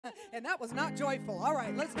And that was not joyful. All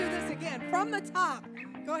right, let's do this again. From the top.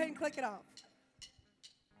 Go ahead and click it off.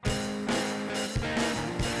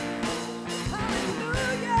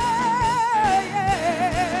 Hallelujah.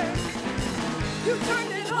 Yeah. You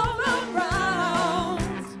turned it all around.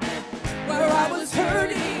 Where I was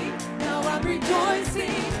hurting, now I'm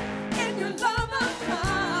rejoicing. In your love I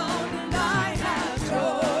found, and I have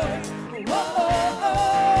joy.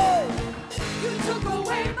 Whoa. You took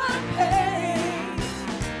away my pain.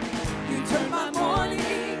 You turned my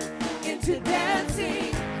mourning into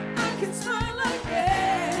dancing. I can smile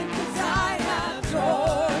again, 'cause I have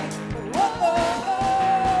joy. Whoa.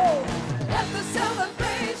 Let the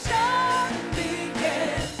celebration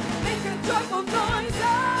begin. Make a joyful noise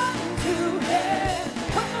unto Him.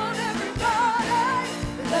 Come on, everybody,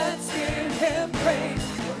 let's give Him praise,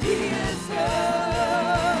 for He is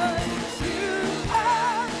good. You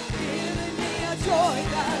have given me a joy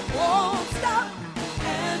that won't stop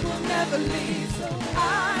and will never leave. So I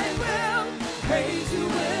will praise you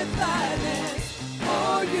with gladness,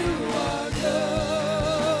 for you are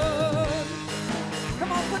good.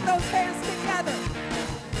 Come on, put those hands together.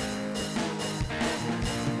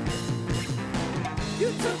 You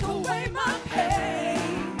took away my pain.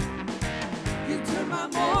 You turned my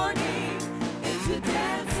mourning into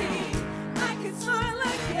dancing. I can smile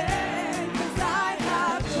again, 'cause I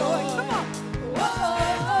have joy. Come on.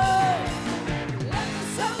 Whoa. Let the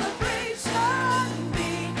celebration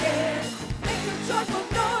begin. Make a joyful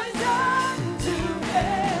noise unto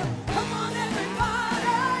Him. Come on,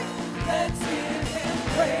 everybody, let's give Him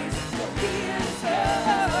praise, for He is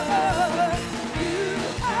good. You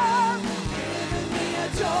have given me a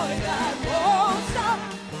joy that won't stop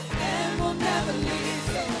and will never leave.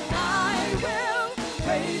 So I will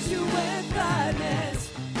praise you with gladness,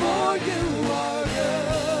 for you are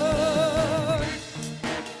good.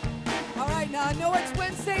 All right, now I know it's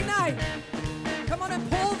Wednesday night. Come on and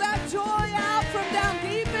pull that joy out from down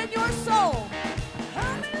deep in your soul.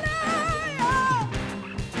 Hallelujah!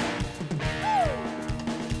 Woo!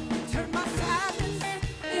 You turn my sadness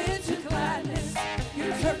into gladness.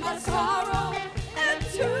 You turn my sorrow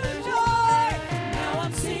into joy. Now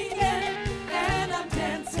I'm singing and I'm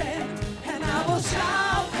dancing, and I will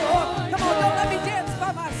shout for. Come on, don't let me dance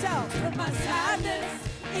by myself. Turn my sadness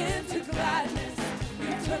into gladness.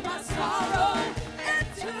 You turn my sorrow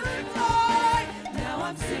into joy. Now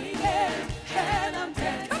I'm singing and I'm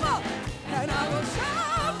dancing. Come on, and I will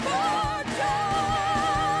shout for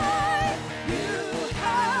joy. You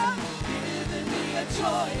have given me a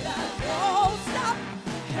joy that won't stop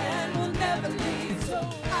and will never leave. So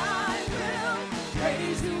I will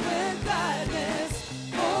praise you with gladness.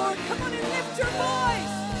 Lord, come on and lift your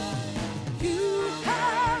voice. You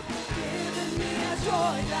have given me a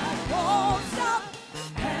joy that won't stop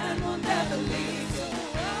and will never leave. So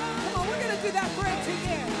come on, we're going to do that bridge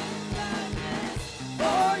again.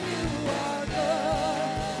 For you are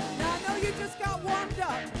good. Now I know you just got warmed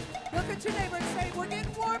up. Look at your neighbor and say, we're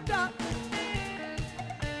getting warmed up.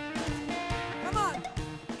 Come on.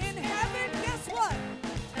 In heaven, guess what?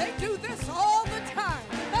 They do this all the time.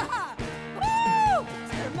 Woo!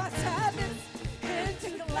 Turn my sadness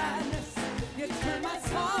into gladness. You turn my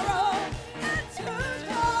sorrow into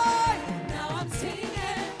joy. Now I'm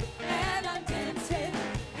singing and I'm dancing,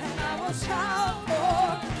 and I will shout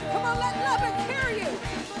for. Come on, let love and hear you.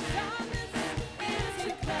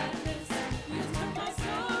 Into gladness. You turn my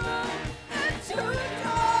sorrow into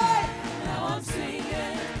joy. Now I'm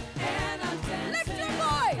singing and I'm dancing. Lift your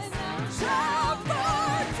voice. Shout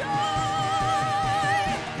for joy.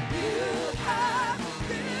 You have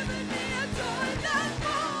given me a joy that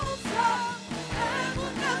won't stop and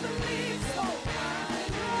will never leave. So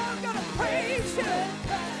I'm gonna praise you.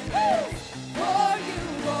 Woo! For you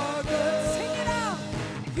are good. Sing it out.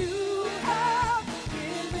 You have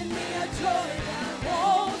given me a joy that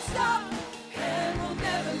won't stop and will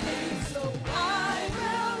never leave. So I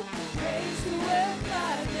will praise you with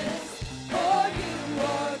gladness. For you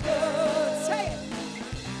are good. Say it.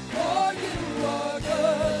 For you are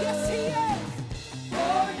good. Yes, He is.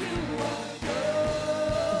 For you are good.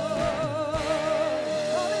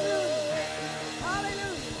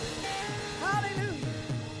 Hallelujah. Hallelujah. Hallelujah.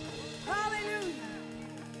 Hallelujah.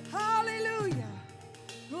 Hallelujah.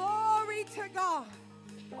 Glory to God.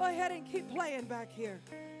 Go ahead and keep playing back here.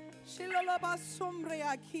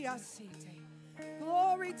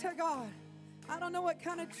 Glory to God. I don't know what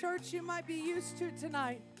kind of church you might be used to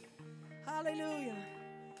tonight. Hallelujah.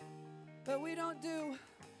 But we don't do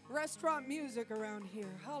restaurant music around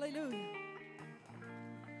here. Hallelujah.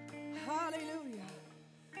 Hallelujah.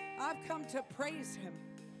 I've come to praise Him.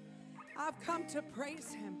 I've come to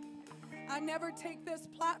praise Him. I never take this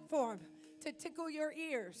platform to tickle your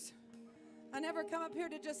ears. I never come up here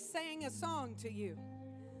to just sing a song to you.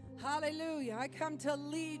 Hallelujah. I come to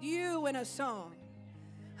lead you in a song.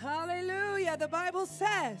 Hallelujah. The Bible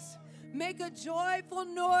says, make a joyful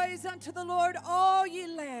noise unto the Lord, all ye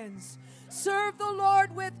lands. Serve the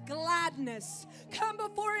Lord with gladness. Come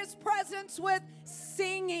before his presence with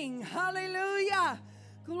singing. Hallelujah.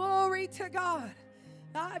 Glory to God.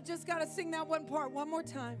 Now I've just got to sing that one part one more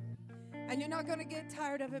time. And you're not going to get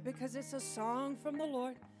tired of it because it's a song from the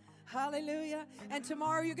Lord. Hallelujah. And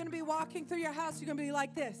tomorrow you're going to be walking through your house. You're going to be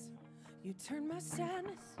like this. You turn my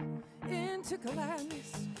sadness into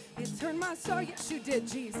gladness. You turn my sorrow, yes you did,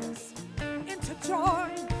 Jesus, into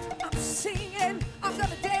joy. I'm singing. I'm going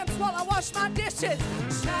to dance while I wash my dishes.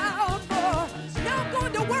 Shout for. Now I'm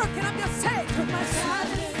going to work and I'm just saying, turn my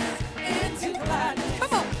sadness into gladness.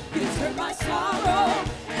 Come on. You turn my sorrow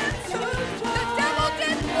into joy. The devil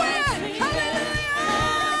didn't win. Hallelujah.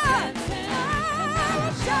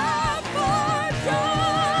 Shout for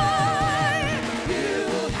joy. You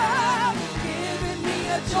have given me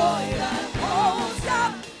a joy that won't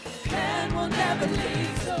stop and will never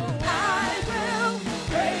leave. So I will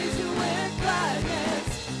praise you in gladness,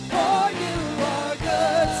 for you are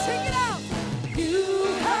good. Sing it out. You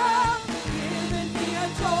have given me a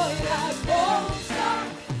joy that won't stop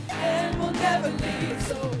and will never leave.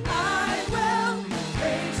 So I will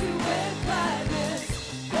praise you in gladness,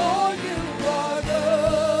 for you are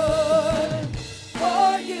good. For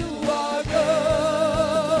you are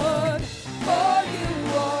good. For you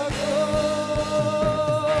are good.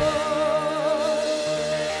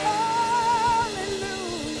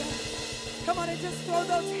 Hallelujah. Come on and just throw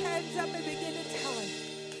those hands up and begin to tell him,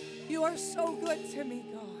 you are so good to me,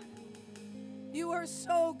 God. You are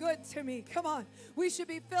so good to me. Come on. We should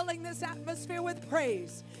be filling this atmosphere with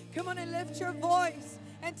praise. Come on and lift your voice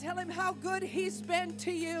and tell him how good he's been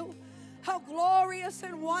to you, how glorious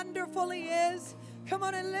and wonderful he is. Come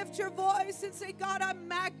on and lift your voice and say, God, I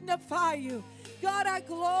magnify you. God, I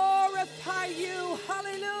glorify you.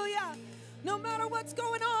 Hallelujah. No matter what's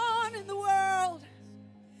going on in the world,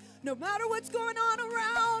 no matter what's going on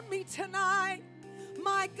around me tonight,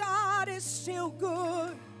 my God is still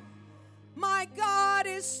good. My God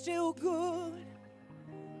is still good.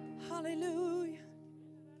 Hallelujah.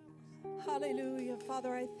 Hallelujah.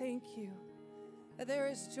 Father, I thank you that there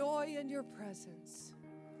is joy in your presence.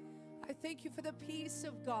 I thank you for the peace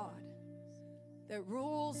of God that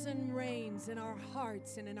rules and reigns in our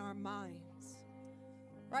hearts and in our minds.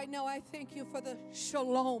 Right now, I thank you for the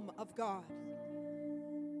shalom of God.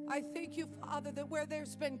 I thank you, Father, that where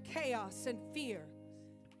there's been chaos and fear,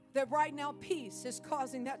 that right now peace is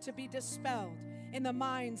causing that to be dispelled in the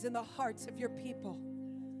minds and the hearts of your people.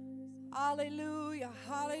 Hallelujah,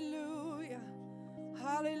 hallelujah,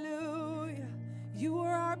 hallelujah. You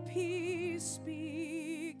are our peace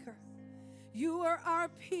speaker. You are our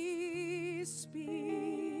peace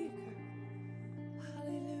speaker.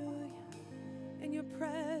 Hallelujah. In your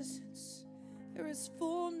presence there is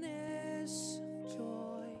fullness of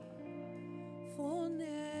joy.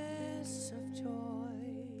 Fullness of joy.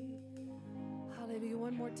 Hallelujah.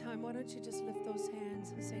 One more time. Why don't you just lift those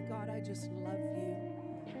hands and say, God, I just love you.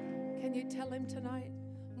 Can you tell him tonight,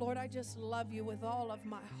 Lord, I just love you with all of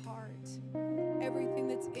my heart. Everything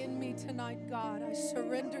that's in me tonight, God, I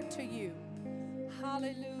surrender to you.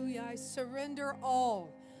 Hallelujah. I surrender all.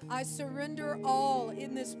 I surrender all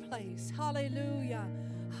in this place. Hallelujah.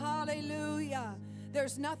 Hallelujah.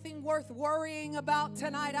 There's nothing worth worrying about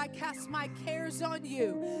tonight. I cast my cares on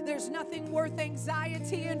you. There's nothing worth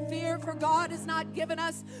anxiety and fear, for God has not given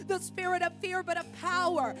us the spirit of fear, but of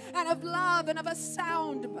power and of love and of a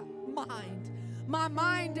sound mind. My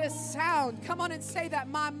mind is sound. Come on and say that.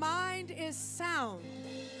 My mind is sound.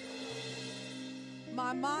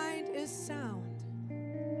 My mind is sound.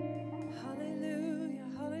 Hallelujah.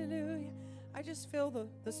 Hallelujah. I just feel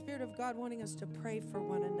the Spirit of God wanting us to pray for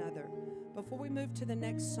one another. Before we move to the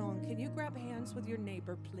next song, can you grab hands with your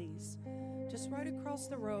neighbor, please? Just right across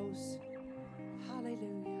the rows.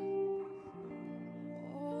 Hallelujah.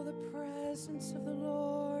 Oh, the presence of the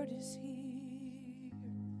Lord is here.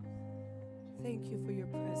 Thank you for your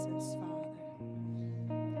presence, Father.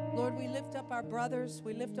 Lord, we lift up our brothers.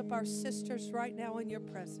 We lift up our sisters right now in your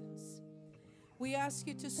presence. We ask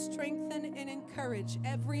you to strengthen and encourage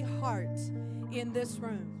every heart in this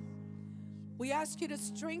room. We ask you to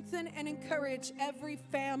strengthen and encourage every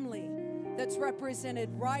family that's represented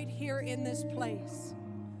right here in this place.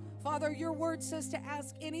 Father, your word says to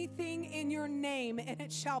ask anything in your name, and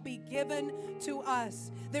it shall be given to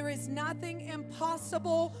us. There is nothing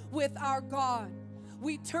impossible with our God.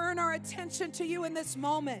 We turn our attention to you in this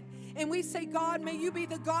moment, And we say, God, may you be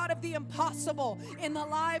the God of the impossible in the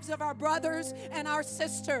lives of our brothers and our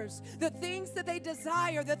sisters. The things that they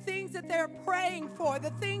desire, the things that they're praying for, the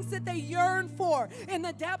things that they yearn for in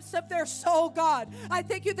the depths of their soul, God. I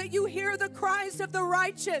thank you that you hear the cries of the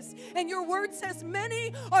righteous. And your word says,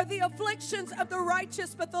 many are the afflictions of the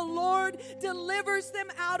righteous, but the Lord delivers them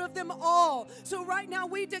out of them all. So right now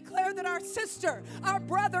we declare that our sister, our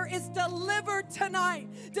brother is delivered tonight,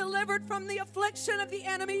 delivered from the affliction of the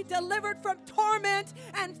enemy, delivered from torment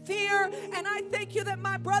and fear. And I thank you that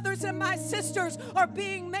my brothers and my sisters are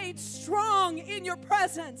being made strong in your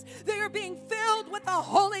presence. They are being filled with the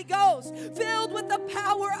Holy Ghost, filled with the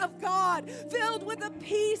power of God, filled with the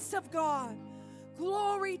peace of God.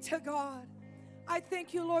 Glory to God. I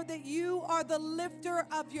thank you, Lord, that you are the lifter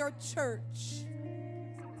of your church.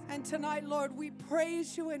 And tonight, Lord, we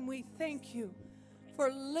praise you and we thank you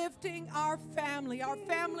for lifting our family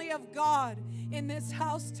of God in this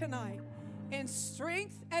house tonight, in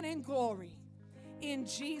strength and in glory. In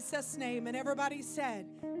Jesus' name. And everybody said,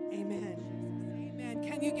 amen. Amen.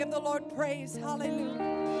 Can you give the Lord praise?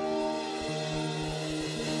 Hallelujah.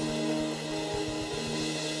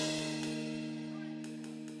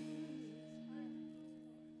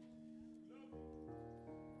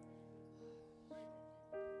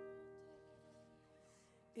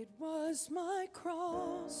 It was my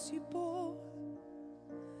cross you bore,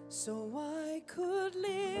 so I could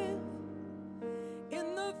live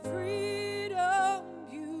in the freedom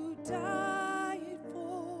you died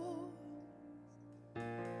for.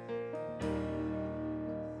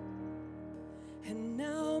 And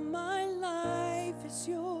now my life is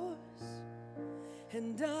yours,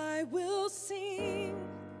 and I will sing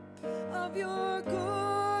of your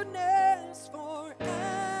goodness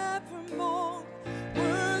forevermore.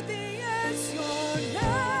 Worthy is your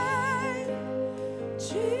name,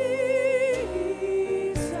 Jesus.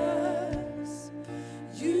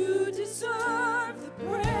 You deserve the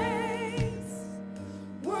praise.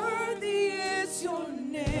 Worthy is your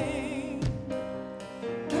name.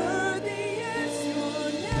 Worthy is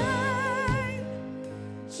your name,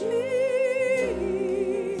 Jesus.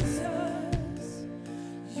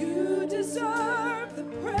 You deserve the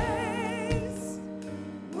praise.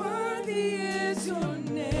 Worthy is your name.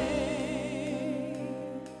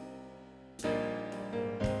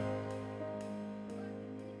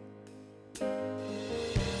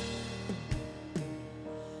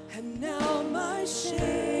 And now my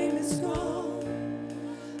shame is gone.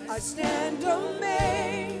 I stand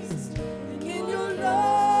amazed in your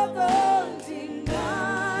love undeniable.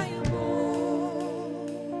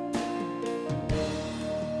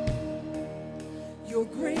 Your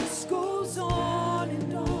grace goes on,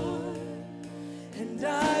 and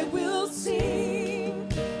I will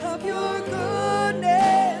sing of your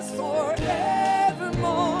goodness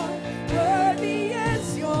forevermore. Worthy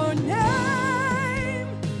is your name,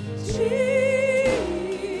 Jesus.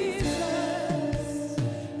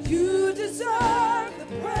 You deserve the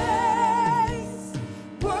praise.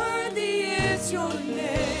 Worthy is your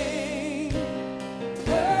name.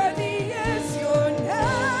 Worthy is your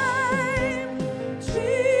name, Jesus.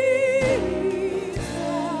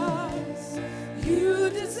 You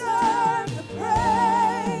deserve the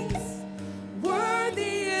praise.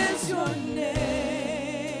 Worthy is your name.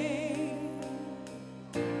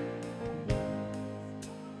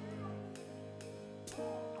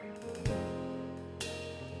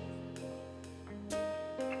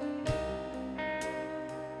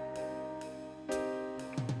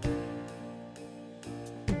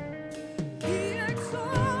 Be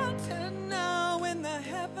exalted now in the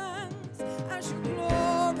heavens as your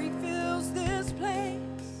glory fills this place.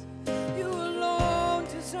 You alone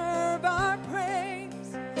deserve our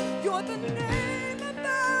praise. You're the name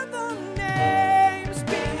above all names.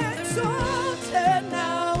 Be exalted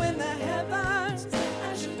now in the heavens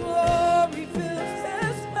as your glory fills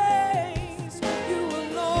this place. You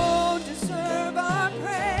alone deserve our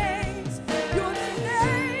praise. You're the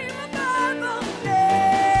name above all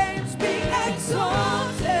names. Be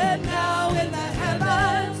exalted now in the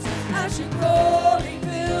heavens as your glory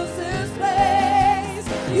fills this place.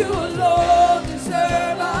 You alone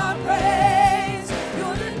deserve our praise.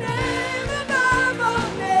 You're the name above all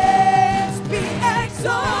names. Be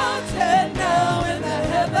exalted now in the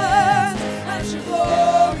heavens as your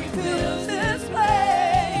glory fills this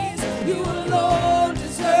place. You alone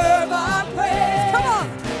deserve our praise. Come on.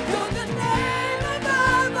 You're the name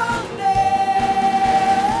above all names.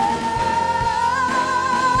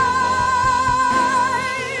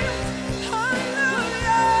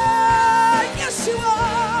 Hallelujah. Yes, you are.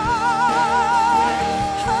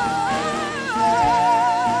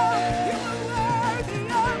 You are worthy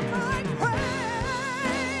of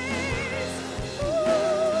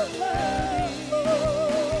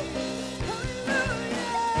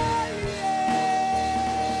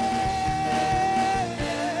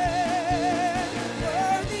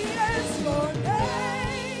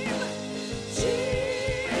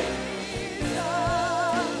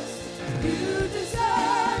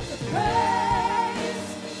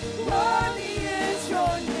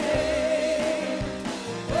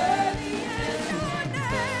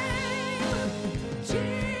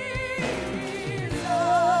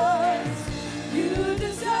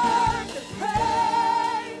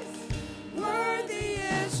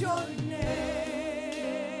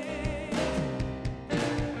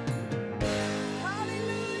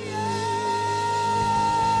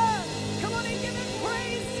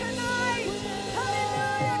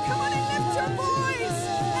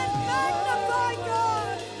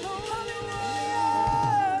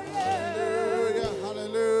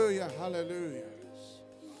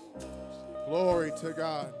Glory to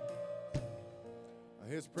God.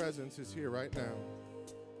 His presence is here right now.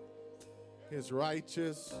 His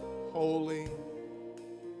righteous, holy,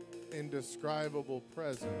 indescribable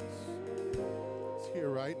presence is here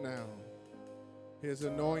right now. His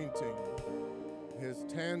anointing, His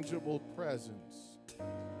tangible presence.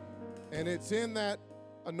 And it's in that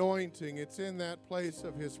anointing, it's in that place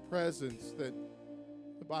of His presence that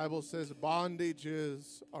the Bible says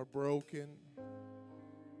bondages are broken,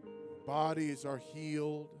 bodies are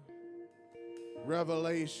healed,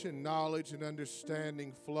 revelation, knowledge, and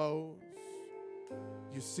understanding flows.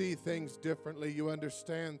 You see things differently. You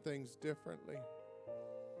understand things differently.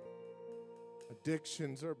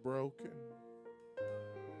 Addictions are broken.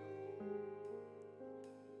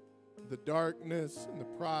 The darkness and the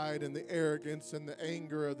pride and the arrogance and the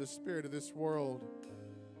anger of the spirit of this world,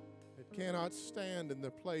 it cannot stand in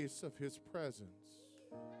the place of His presence.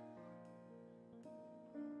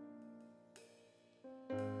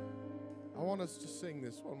 I want us to sing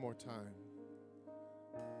this one more time.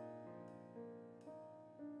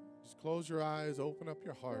 Just close your eyes, open up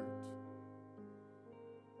your heart,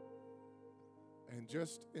 and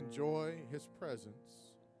just enjoy His presence.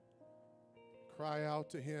 Cry out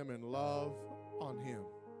to Him and love on Him.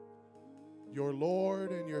 Your Lord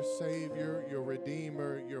and your Savior, your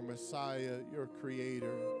Redeemer, your Messiah, your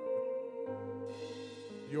Creator,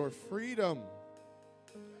 your freedom.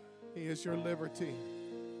 He is your liberty.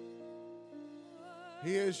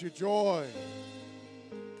 He is your joy.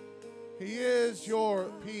 He is your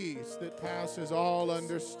peace that passes all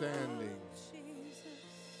understanding.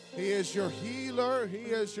 He is your healer. He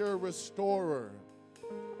is your restorer.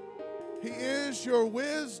 He is your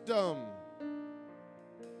wisdom.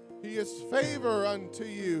 He is favor unto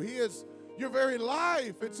you. He is your very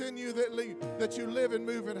life. It's in you that you live and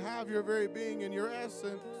move and have your very being and your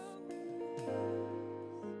essence.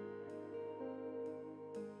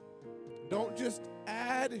 Don't just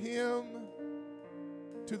add Him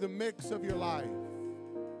to the mix of your life.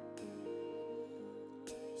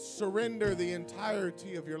 Surrender the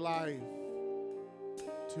entirety of your life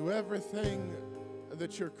to everything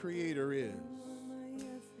that your Creator is.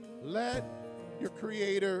 Let your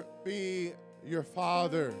Creator be your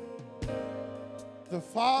Father. The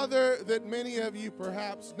Father that many of you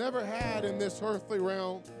perhaps never had in this earthly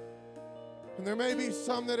realm. And there may be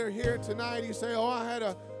some that are here tonight. You say, oh, I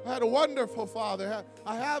had a wonderful Father.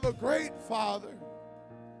 I have a great Father.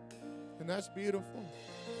 And that's beautiful.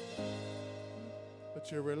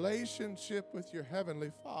 But your relationship with your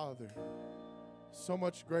Heavenly Father is so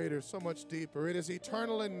much greater, so much deeper. It is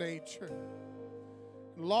eternal in nature.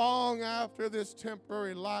 Long after this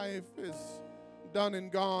temporary life is done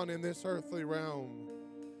and gone in this earthly realm,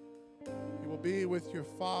 you will be with your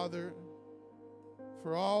Father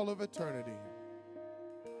for all of eternity.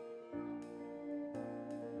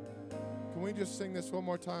 Can we just sing this one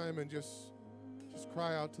more time and just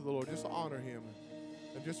cry out to the Lord? Just honor Him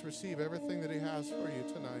and just receive everything that He has for you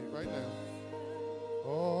tonight, right now.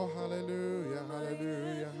 Oh, hallelujah,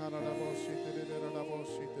 hallelujah.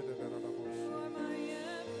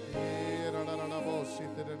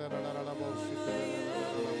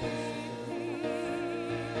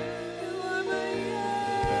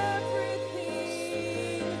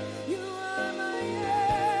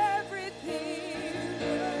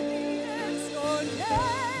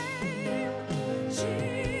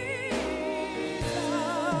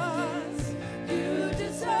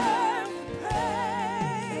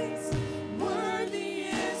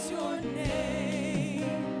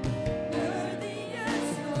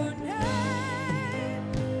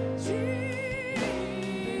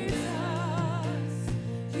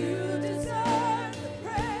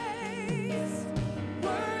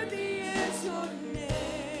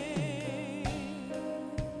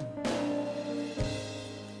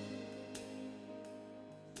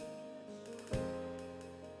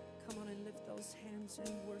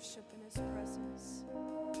 And worship in His presence.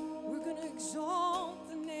 We're going to exalt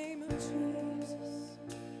the name of Jesus.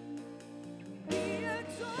 Be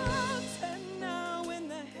exalted now in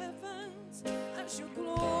the heavens as your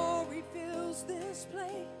glory fills this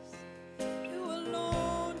place. You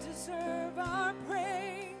alone deserve our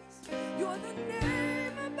praise. You're the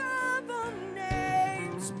name above all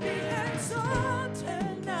names. Be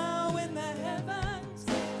exalted now in the heavens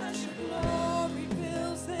as your glory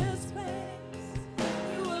fills this place.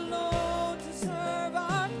 Serve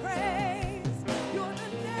our praise. You're the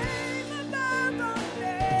name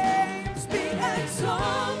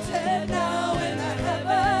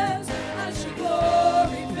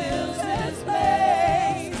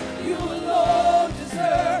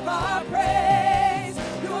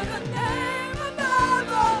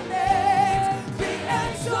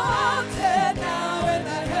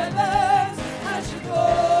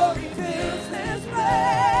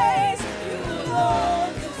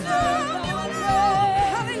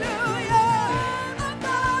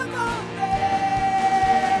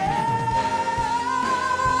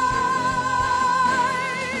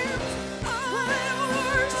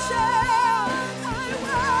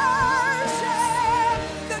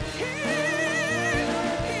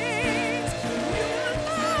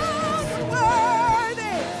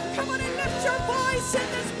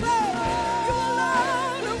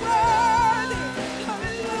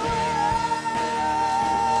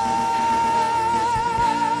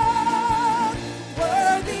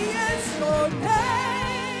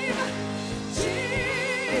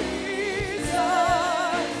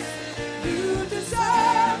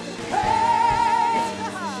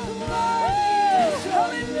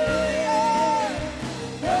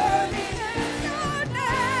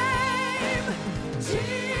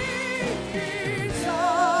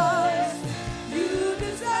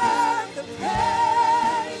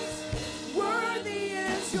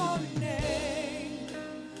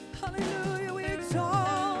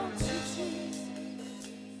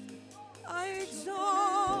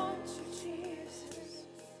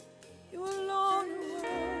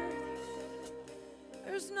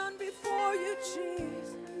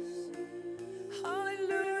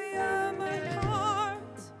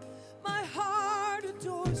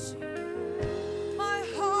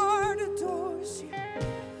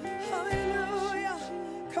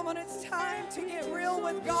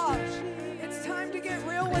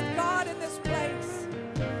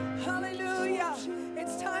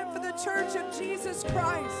Church of Jesus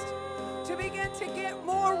Christ to begin to get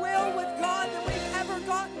more real with God than we've ever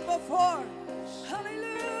gotten before.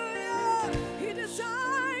 Hallelujah. He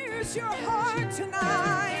desires your heart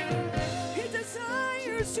tonight. He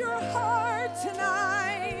desires your heart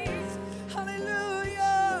tonight.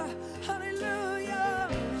 Hallelujah. Hallelujah.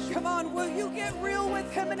 Come on, will you get real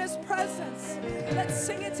with him in his presence? Let's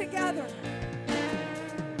sing it together.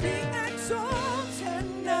 Be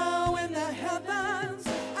exalted now in the heavens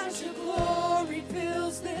as your glory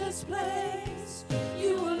fills this place.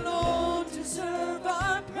 You alone deserve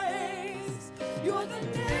our praise. You're the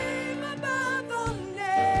name above all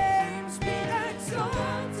names. Be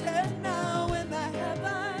exalted now in the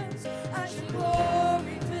heavens as your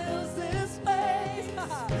glory fills this place.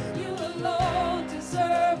 You alone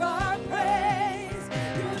deserve our praise.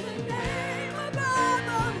 You're the name above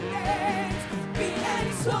all names. Be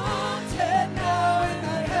exalted now in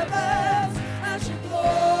the heavens as your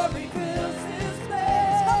glory fills this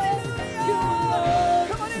place. Hallelujah. You alone.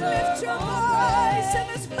 Come on and lift your voice in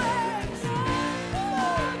this place.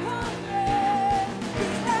 Be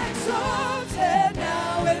exalted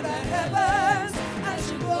now in the heavens as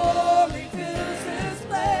your glory fills this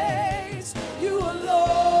place. You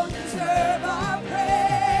alone deserve our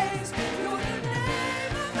praise. You're the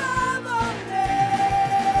name above all names.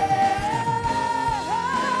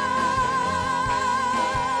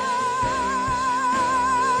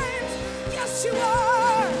 Yes, you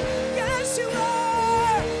are. Yes, you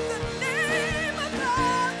are. The name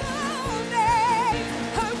above all names.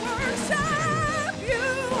 I worship you.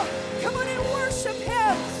 Come on and worship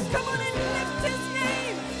him. Come on and lift his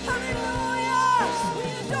name. Hallelujah. We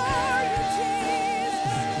adore you, Jesus.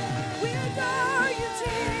 We adore you,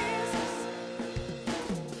 Jesus.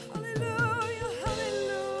 Hallelujah. Hallelujah.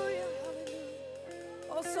 Hallelujah.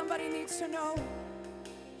 Oh, somebody needs to know.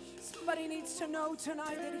 Somebody needs to know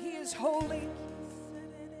tonight that he is holy.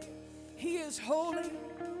 He is holy.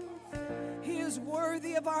 He is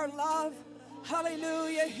worthy of our love.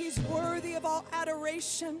 Hallelujah. He's worthy of all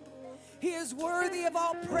adoration. He is worthy of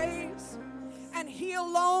all praise. And he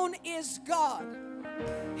alone is God.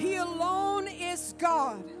 He alone is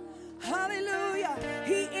God. Hallelujah.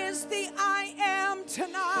 He is the I am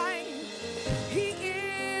tonight. He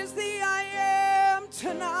is the I am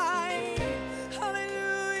tonight.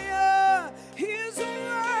 Hallelujah. He is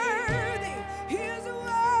worthy. He is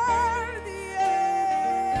worthy.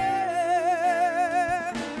 Yes.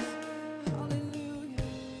 Hallelujah.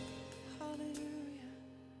 Hallelujah.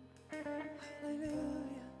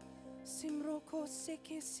 Hallelujah. Simroko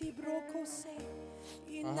seke sibroko se.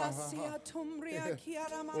 Inasia tumria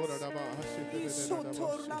kiaramasa.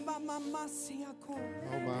 Isotora mamasia ko.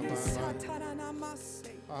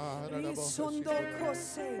 Isataranamase.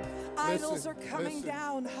 Isondokose. Idols are coming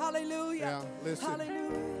down. Hallelujah. Yeah, listen.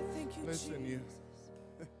 Hallelujah. Thank you, Listen, you.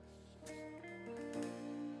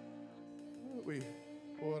 Jesus.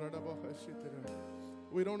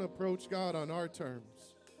 We don't approach God on our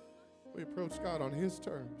terms. We approach God on his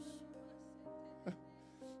terms.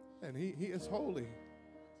 And he is holy.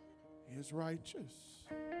 He is righteous.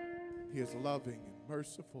 He is loving and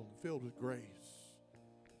merciful and filled with grace.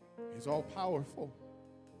 He is all powerful.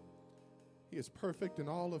 He is perfect in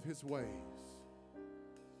all of his ways.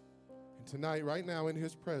 And tonight, right now in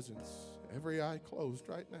his presence, every eye closed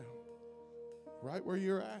right now, right where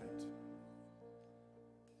you're at,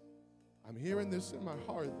 I'm hearing this in my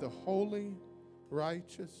heart, the holy,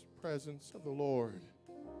 righteous presence of the Lord.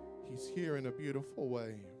 He's here in a beautiful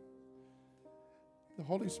way. The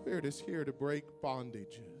Holy Spirit is here to break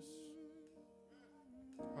bondages.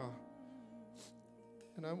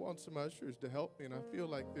 And I want some ushers to help me, and I feel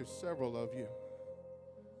like there's several of you.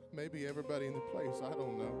 Maybe everybody in the place, I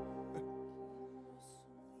don't know.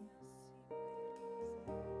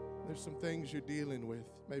 There's some things you're dealing with.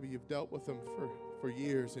 Maybe you've dealt with them for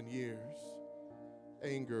years and years.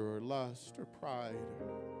 Anger or lust or pride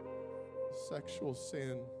or sexual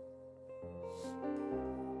sin,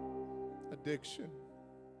 addiction.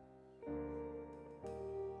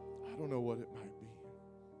 I don't know what it might be.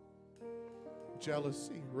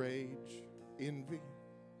 Jealousy, rage, envy.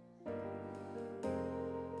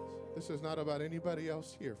 This is not about anybody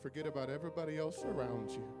else here. Forget about everybody else around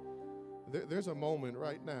you. There's a moment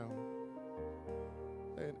right now,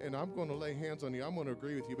 and I'm going to lay hands on you. I'm going to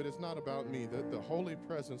agree with you, but it's not about me. The holy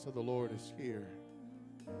presence of the Lord is here.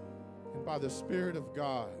 And by the Spirit of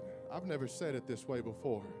God, I've never said it this way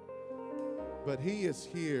before, but he is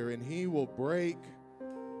here, and he will break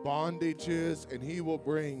bondages, and he will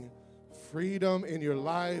bring freedom in your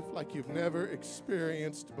life like you've never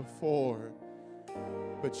experienced before.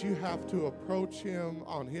 But you have to approach him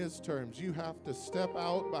on his terms. You have to step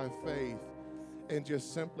out by faith and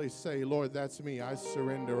just simply say, Lord, that's me. I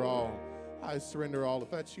surrender all. I surrender all.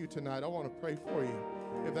 If that's you tonight, I want to pray for you.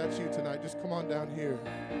 If that's you tonight, just come on down here.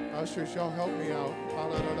 Ushers, y'all help me out.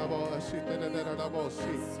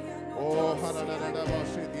 Oh,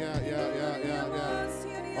 yeah.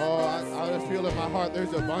 Oh, I just feel in my heart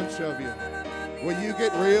there's a bunch of you. Will you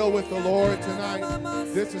get real with the Lord tonight?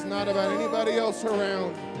 This is not about anybody else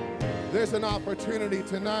around. There's an opportunity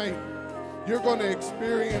tonight. You're going to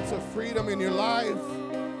experience a freedom in your life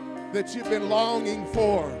that you've been longing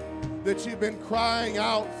for, that you've been crying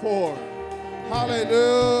out for.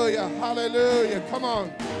 Hallelujah, hallelujah. Come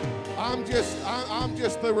on. I'm just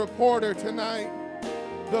the reporter tonight.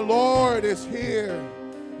 The Lord is here.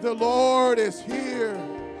 The Lord is here.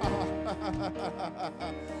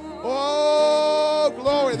 Oh,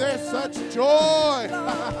 glory. There's such joy.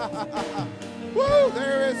 Woo,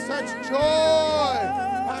 there is such joy.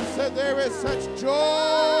 I said there is such joy.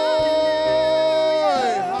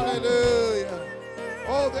 Hallelujah.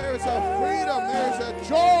 Oh, there's a freedom. There's a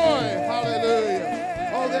joy.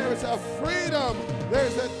 Hallelujah. Oh, there's a freedom.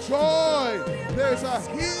 There's a joy. There's a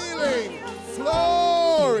healing.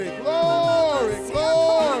 Glory, glory,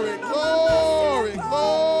 glory, glory, glory,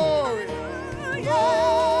 glory.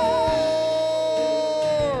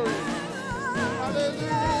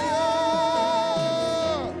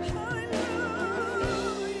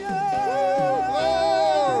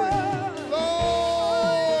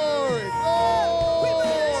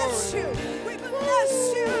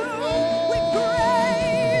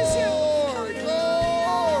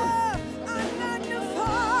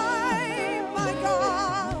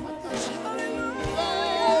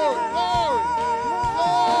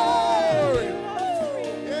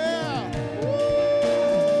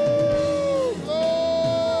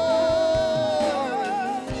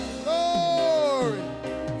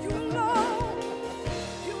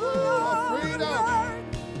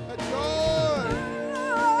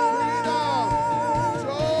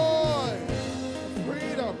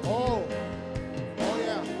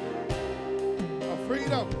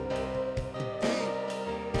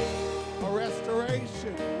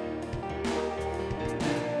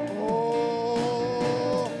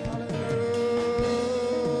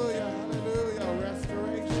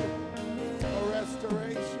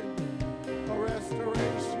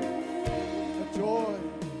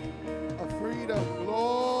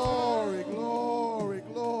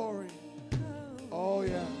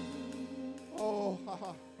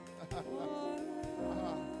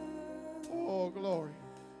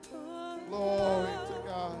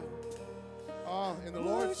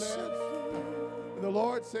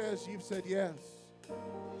 Says you've said yes.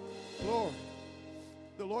 Lord,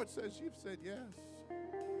 the Lord says you've said yes.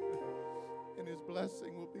 And his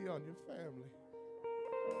blessing will be on your family.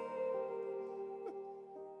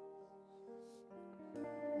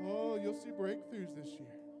 Oh, you'll see breakthroughs this year.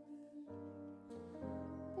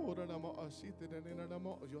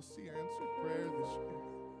 You'll see answered prayer this year.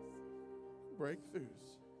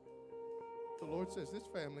 Breakthroughs. The Lord says this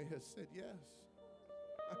family has said yes.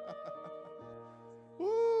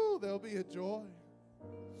 Ooh, there'll be a joy.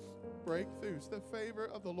 Breakthroughs. The favor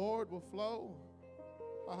of the Lord will flow.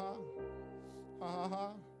 Ha ha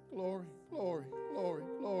ha. Glory, glory, glory,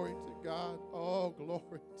 glory to God. Oh,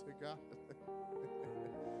 glory to God.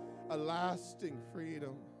 A lasting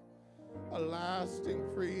freedom. A lasting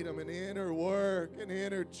freedom, an inner work, an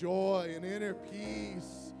inner joy, an inner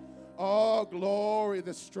peace. Oh, glory,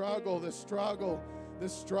 the struggle, the struggle, the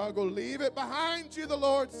struggle. Leave it behind you, the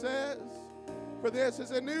Lord says. For this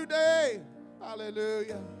is a new day.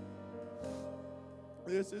 Hallelujah.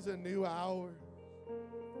 This is a new hour.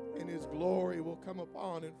 And his glory will come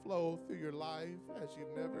upon and flow through your life as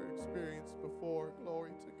you've never experienced before.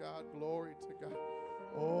 Glory to God. Glory to God.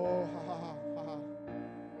 Oh, ha, ha, ha, ha.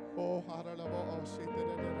 Oh, ha, da, da, bo, oh, shi, da,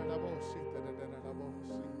 da, da, da, bo, shi, da, da, da, da, bo,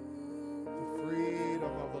 shi. The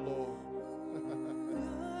freedom of the Lord.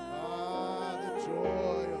 The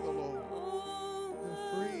joy of the Lord. The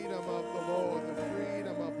freedom of the Lord. The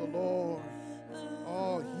freedom of the Lord.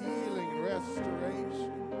 Oh, healing,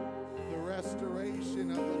 restoration. The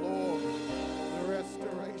restoration of the Lord. The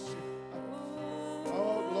restoration.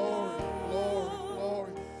 Oh, glory, glory,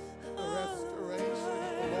 glory. The restoration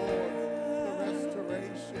of the Lord. The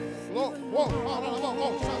restoration. Glory. Whoa.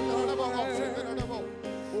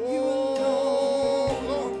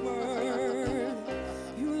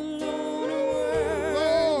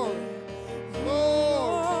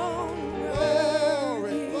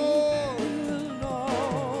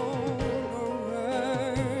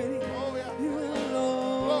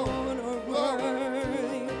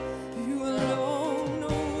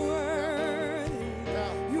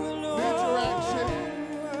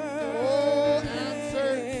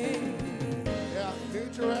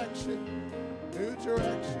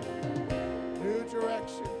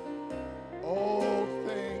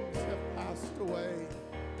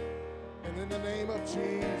 In the name of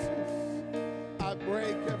Jesus, I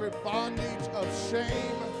break every bondage of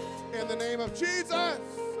shame. In the name of Jesus,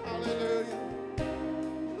 hallelujah.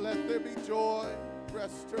 Let there be joy,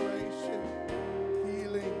 restoration,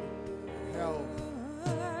 healing, health,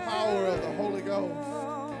 power of the Holy Ghost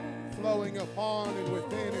flowing upon and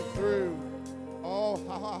within and through. Oh,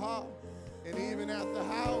 ha, ha, ha. And even at the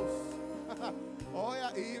house. Oh,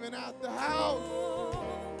 yeah, even at the house.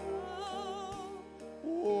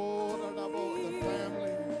 Oh, the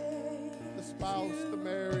family, the spouse, the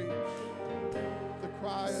marriage, the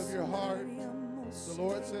cry of your heart. The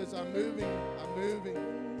Lord says, I'm moving, I'm moving,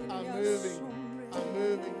 I'm moving, I'm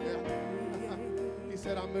moving. Yeah. He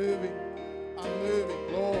said, I'm moving, I'm moving.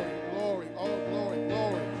 Glory, glory, oh, glory,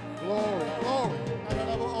 glory, glory, glory.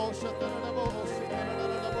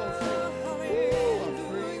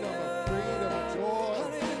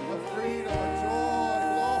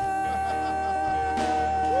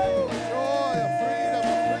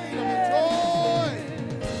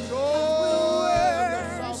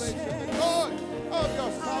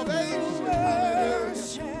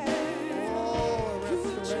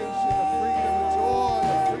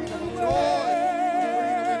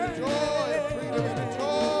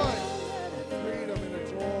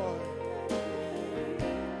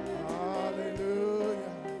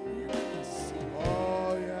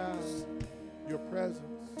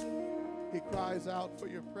 Out for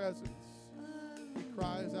your presence. He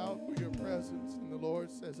cries out for your presence, and the Lord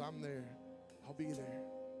says, I'm there. I'll be there.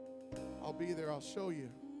 I'll be there. I'll show you.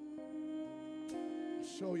 I'll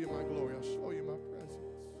show you my glory. I'll show you my presence.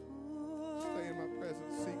 Stay in my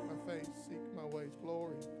presence. Seek my face. Seek my ways.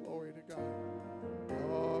 Glory, glory to God.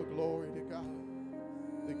 Oh, glory to God.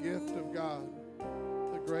 The gift of God,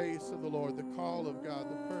 the grace of the Lord, the call of God,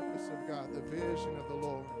 the purpose of God, the vision of the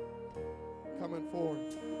Lord coming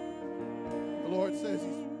forth. The Lord says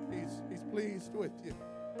he's pleased with you.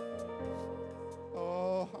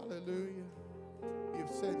 Oh, hallelujah.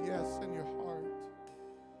 You've said yes in your heart.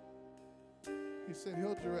 He said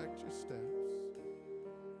he'll direct your steps.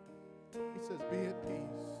 He says be at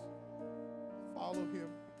peace. Follow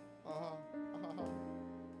him.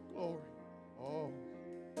 Glory. Oh,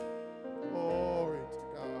 glory to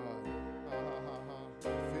God.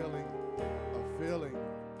 A feeling.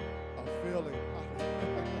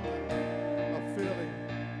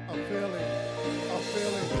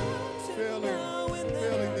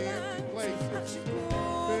 Feeling the empty places,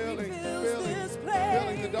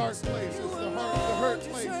 feeling the dark places, the hurt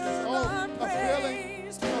places. Oh, a feeling, glory,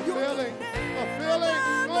 His presence,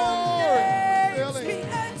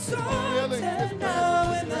 in the name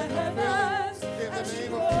of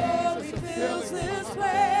Jesus, a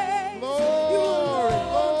feeling,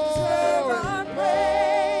 glory,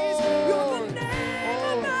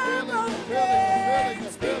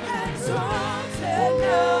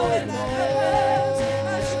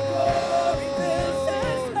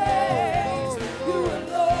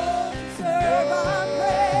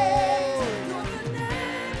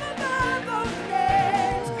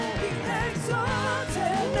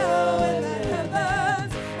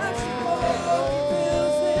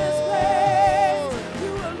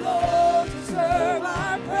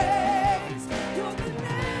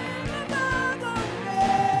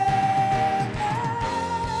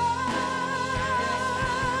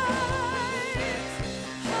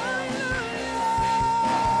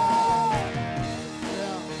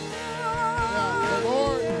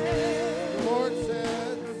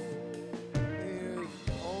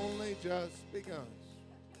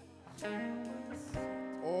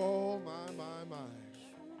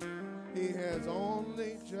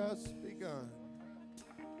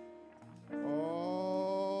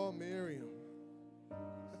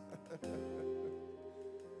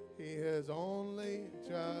 has only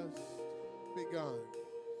just begun.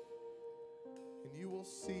 And you will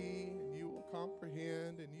see, and you will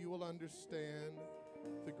comprehend, and you will understand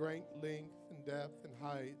the great length and depth and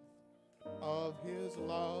height of His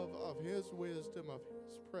love, of His wisdom, of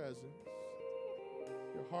His presence.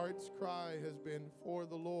 Your heart's cry has been for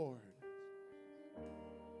the Lord.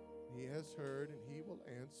 He has heard, and He will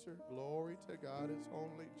answer. Glory to God. It's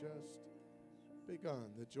only just begun.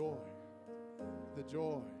 The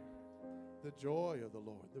joy of the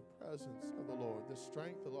Lord, the presence of the Lord, the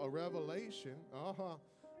strength of the Lord, a revelation, a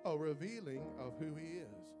revealing of who He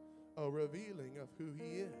is, a revealing of who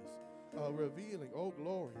He is, a revealing. Oh,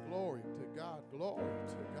 glory, glory to God, glory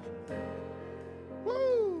to God.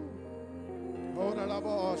 Woo!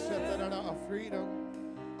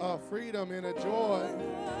 A freedom in a joy,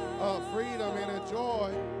 a freedom in a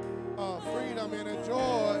joy, a freedom in a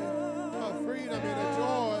joy, a freedom in a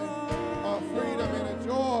joy, a freedom in a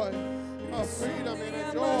joy, a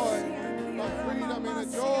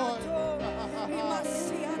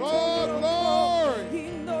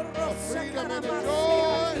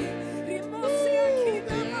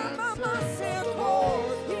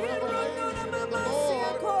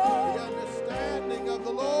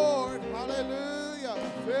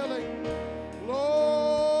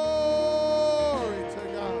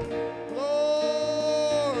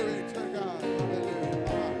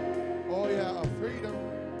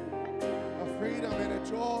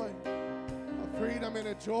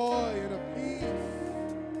joy and a peace.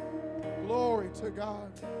 Glory to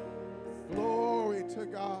God. Glory to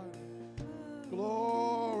God.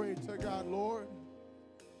 Glory to God. Lord,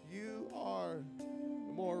 you are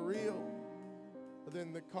more real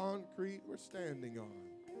than the concrete we're standing on.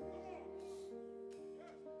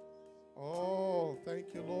 Oh,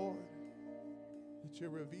 thank you, Lord, that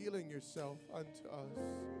you're revealing yourself unto us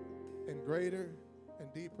in greater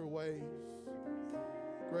and deeper ways.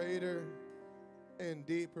 Greater and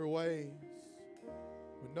deeper ways.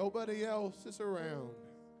 When nobody else is around,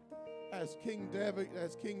 as King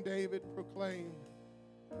David proclaimed,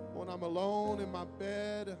 when I'm alone in my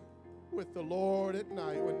bed with the Lord at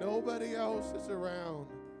night, when nobody else is around,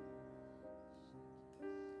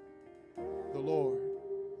 the Lord.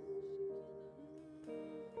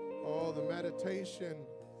 Oh, the meditation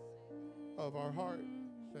of our heart.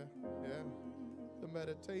 Yeah, the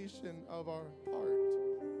meditation of our heart.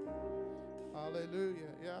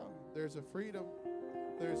 Hallelujah. Yeah, there's a freedom.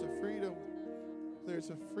 There's a freedom. There's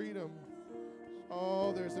a freedom.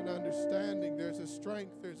 Oh, there's an understanding. There's a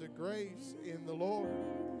strength. There's a grace in the Lord.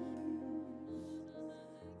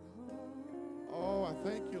 Oh, I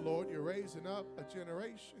thank you, Lord. You're raising up a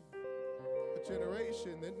generation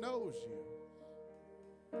that knows you.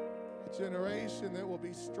 A generation that will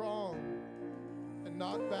be strong and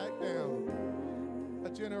not back down. A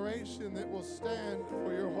generation that will stand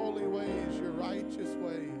for your holy ways, your righteous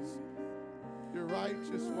ways. Your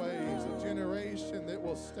righteous ways. A generation that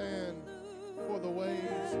will stand for the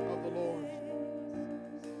ways of the Lord.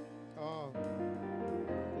 Oh,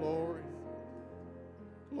 glory.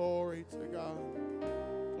 Glory to God.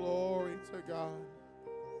 Glory to God.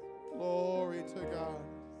 Glory to God.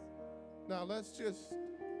 Now let's just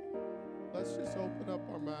open up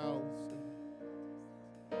our mouths and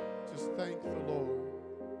just thank the Lord.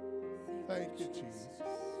 Thank you, Jesus.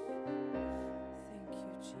 Thank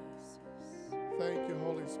you, Jesus. Thank you,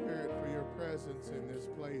 Holy Spirit, for your presence in this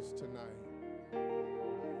place tonight.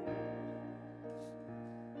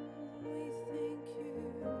 We thank you.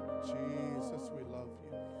 Jesus, we love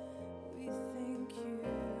you. We thank you.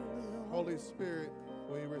 Holy Spirit,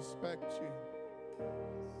 we respect you.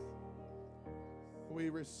 We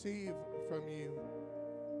receive from you,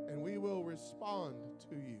 and we will respond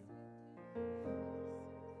to you.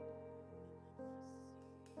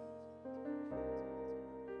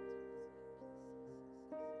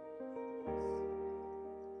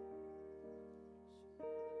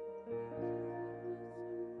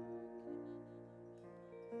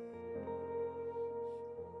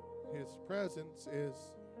 His presence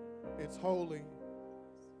it's holy.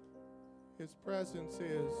 His presence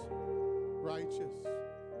is righteous.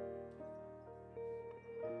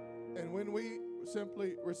 And when we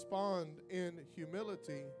simply respond in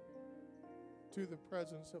humility to the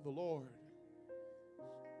presence of the Lord,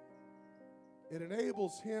 it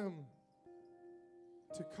enables Him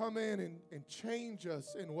to come in and change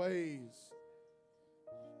us in ways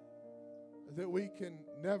that we can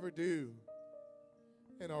never do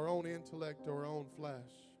in our own intellect or our own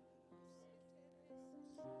flesh.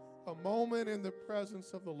 A moment in the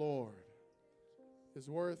presence of the Lord is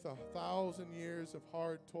worth 1,000 years of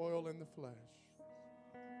hard toil in the flesh.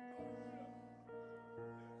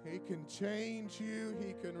 He can change you.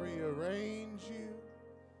 He can rearrange you.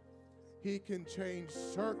 He can change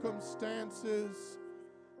circumstances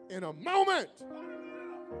in a moment.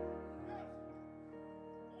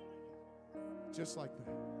 Just like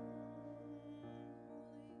that.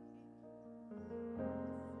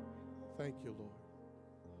 Thank you, Lord.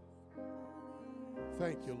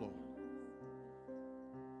 Thank you, Lord.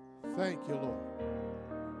 Thank you, Lord.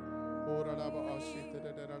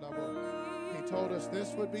 He told us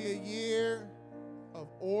this would be a year of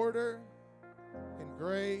order and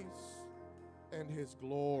grace and His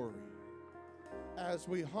glory. As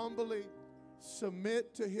we humbly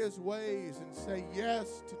submit to His ways and say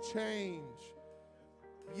yes to change,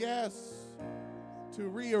 yes to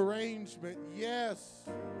rearrangement, yes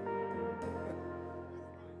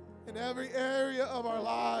in every area of our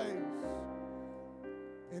lives.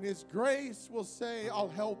 And His grace will say, I'll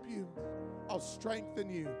help you. I'll strengthen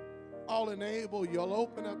you. I'll enable you. I'll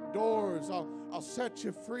open up doors. I'll set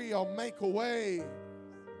you free. I'll make a way.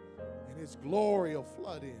 And His glory will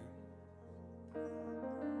flood in.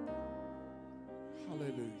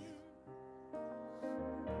 Hallelujah.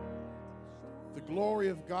 The glory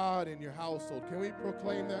of God in your household. Can we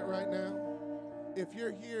proclaim that right now? If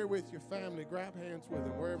you're here with your family, grab hands with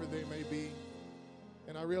them wherever they may be.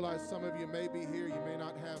 And I realize some of you may be here, you may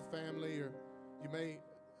not have family, or you may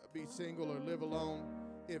be single or live alone.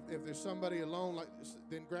 If there's somebody alone,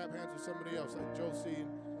 then grab hands with somebody else, like Josie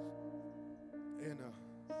and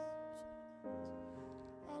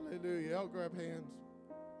Hallelujah. I'll grab hands.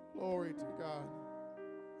 Glory to God.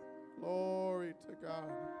 Glory to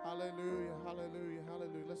God. Hallelujah. Hallelujah.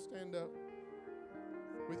 Hallelujah. Let's stand up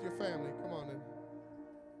with your family. Come on in.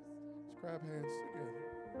 Let's grab hands together.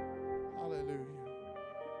 Hallelujah.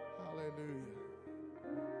 Hallelujah.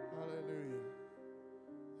 Hallelujah.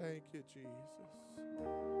 Thank you, Jesus.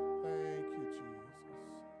 Thank you, Jesus.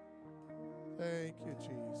 Thank you,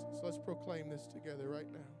 Jesus. Let's proclaim this together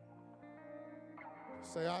right now.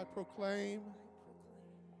 Say, I proclaim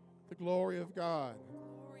the glory of God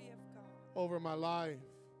over my life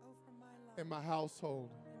and my household.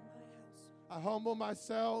 I humble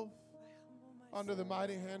myself under the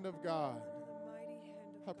mighty hand of God.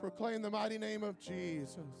 I proclaim the mighty name of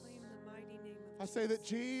Jesus. I say that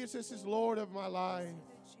Jesus is Lord of my life.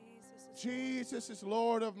 Jesus is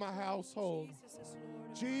Lord of my household.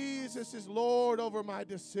 Jesus is Lord over my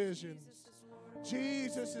decisions.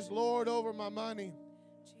 Jesus is Lord over my money.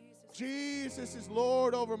 Jesus is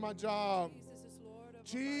Lord over my job.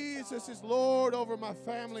 Jesus is Lord over my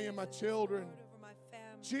family and my children.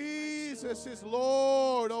 Jesus is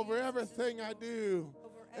Lord over everything I do,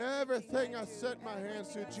 everything I set my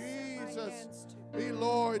hands to. Jesus be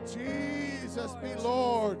Lord. Jesus be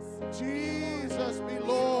Lord. Jesus be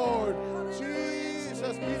Lord.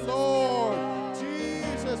 Jesus be Lord.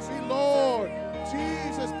 Jesus be Lord.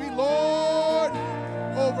 Jesus be Lord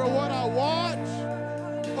over what I watch,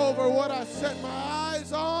 over what I set my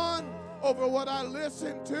eyes on, over what I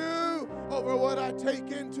listen to, over what I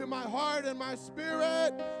take into my heart and my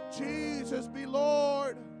spirit. Jesus be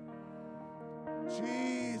Lord.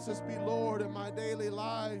 Jesus be Lord in my daily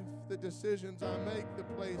life, the decisions I make, the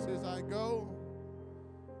places I go.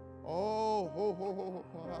 Oh, ho, ho, ho,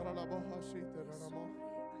 ho.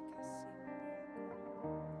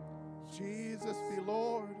 Jesus be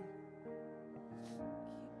Lord.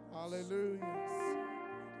 Hallelujah.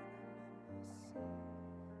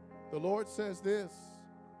 The Lord says this,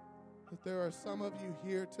 that there are some of you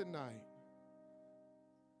here tonight.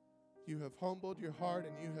 You have humbled your heart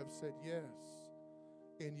and you have said yes,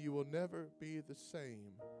 and you will never be the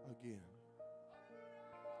same again.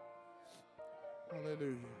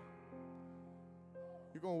 Hallelujah.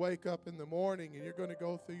 You're going to wake up in the morning and you're going to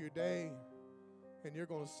go through your day and you're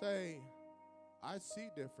going to say, I see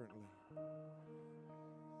differently.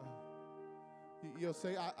 You'll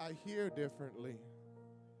say, I hear differently.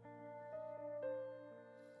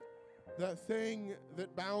 That thing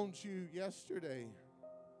that bound you yesterday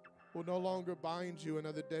will no longer bind you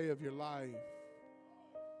another day of your life.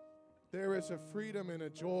 There is a freedom and a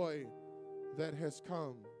joy that has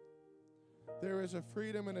come. There is a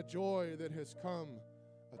freedom and a joy that has come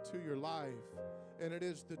to your life. And it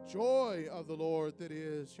is the joy of the Lord that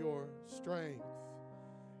is your strength.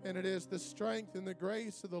 And it is the strength and the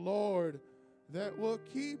grace of the Lord that will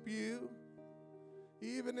keep you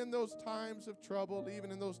even in those times of trouble, even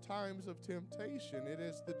in those times of temptation. It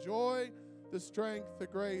is the joy, the strength, the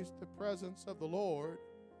grace, the presence of the Lord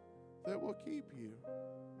that will keep you.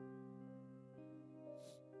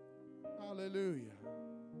 Hallelujah.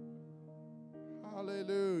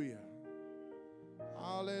 Hallelujah.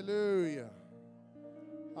 Hallelujah.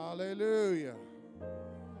 Hallelujah.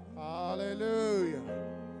 Hallelujah.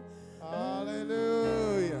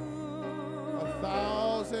 Hallelujah.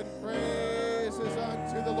 1,000 praises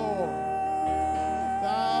unto the Lord.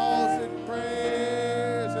 1,000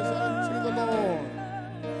 praises unto the Lord.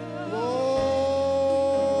 Glory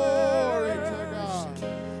to God.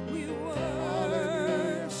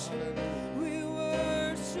 Hallelujah. We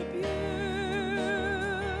worship you.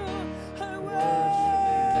 I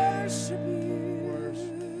worship you.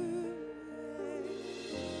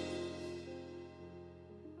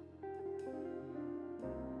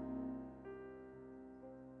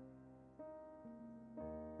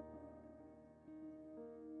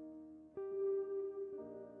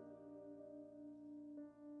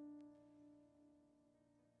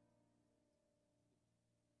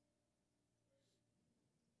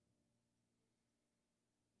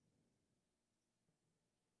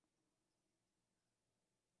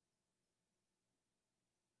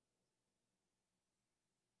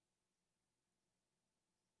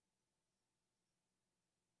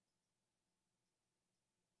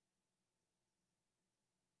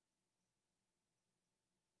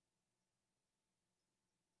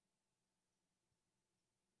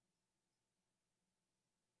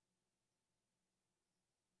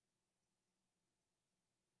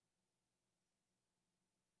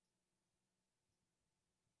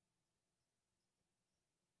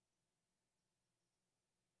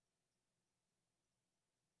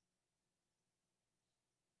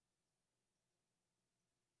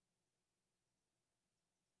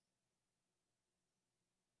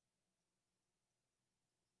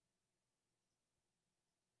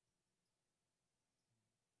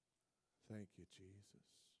 Thank you, Jesus.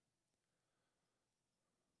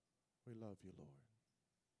 We love you, Lord.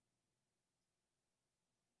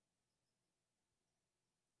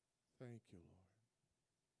 Thank you, Lord.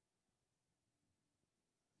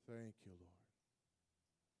 Thank you, Lord.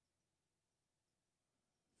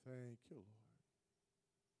 Thank you, Lord.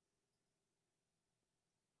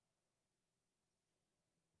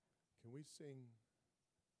 Can we sing?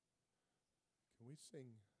 Can we sing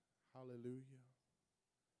hallelujah?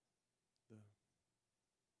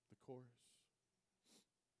 The chorus.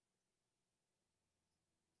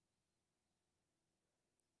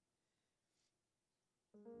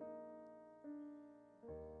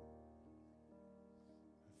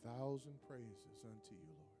 A thousand praises unto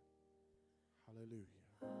you, Lord. Hallelujah.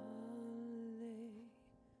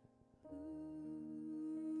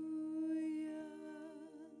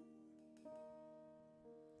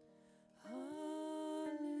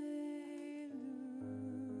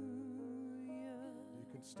 You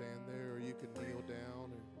can stand there or you can kneel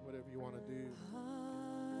down or whatever you want to do.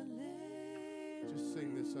 Just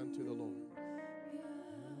sing this unto the Lord.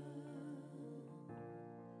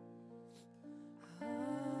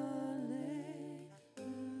 Hallelujah.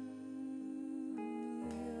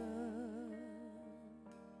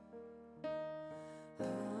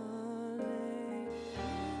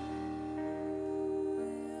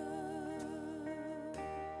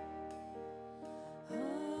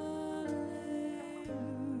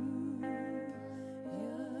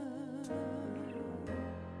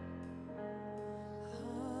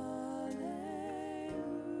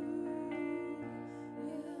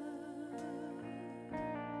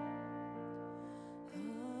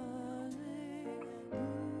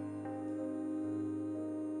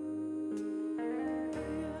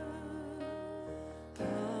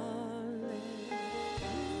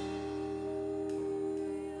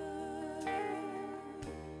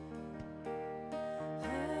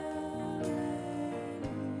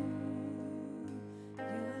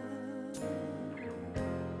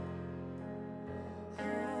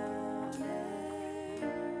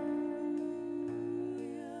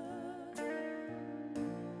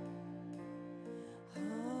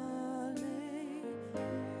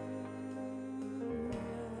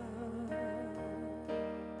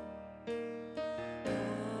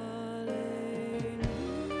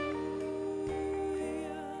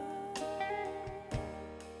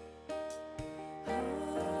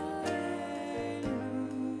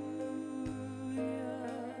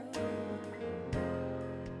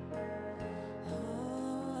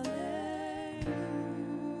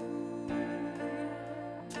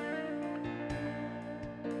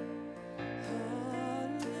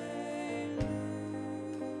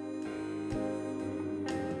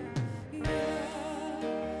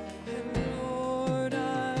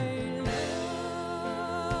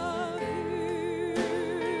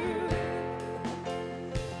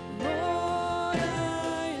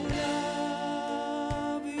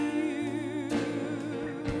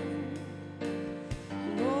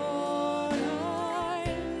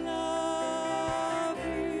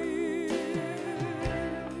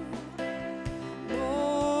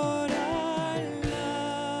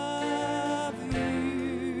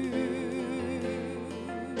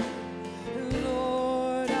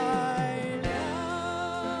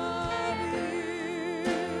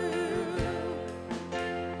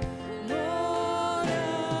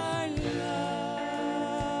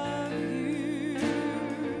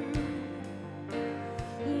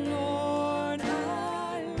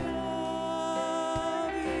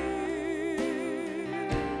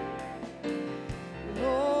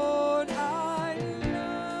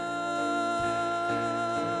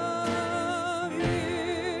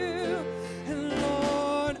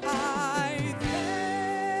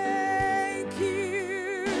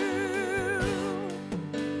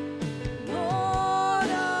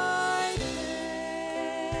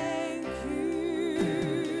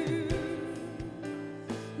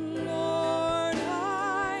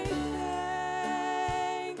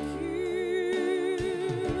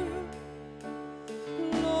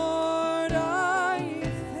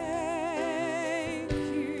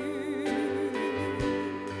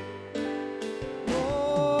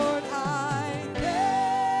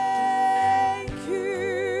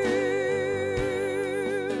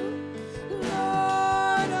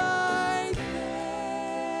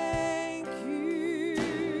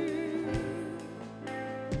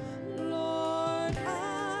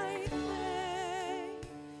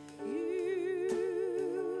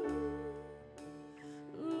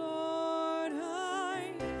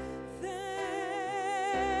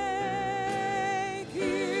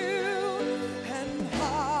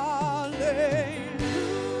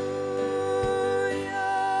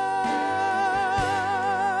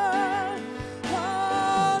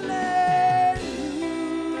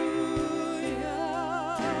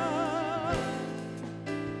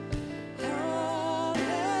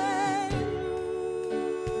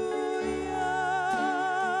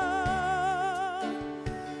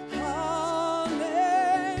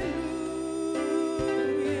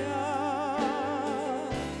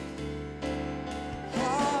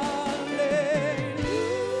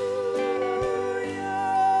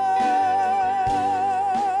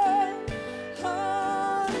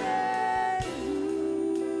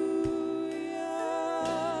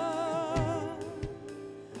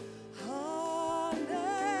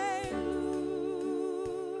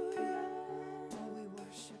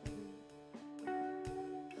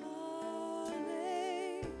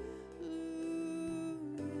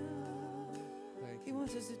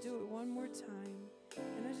 wants us to do it one more time.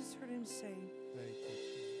 And I just heard him say, Thank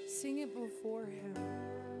you, Jesus. sing it before him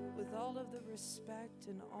with all of the respect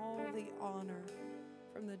and all the honor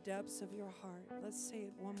from the depths of your heart. Let's say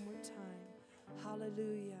it one more time.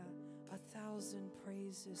 Hallelujah. 1,000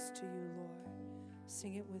 praises to you, Lord.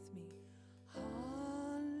 Sing it with me.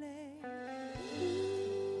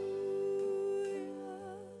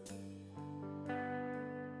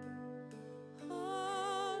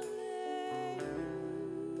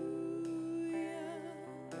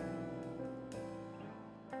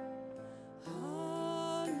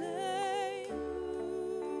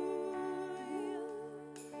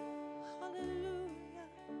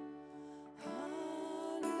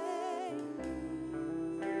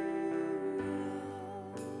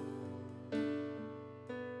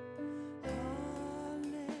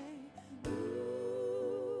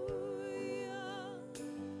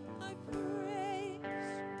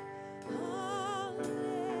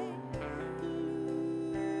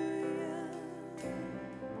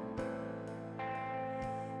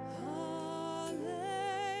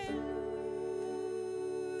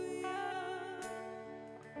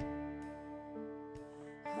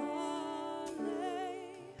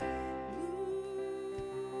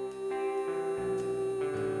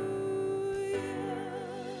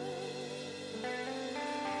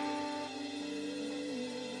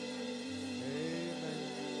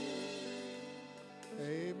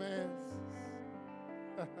 Amen.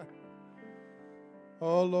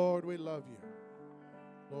 Oh, Lord, we love you.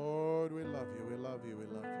 Lord, we love you. We love you. We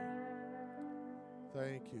love you.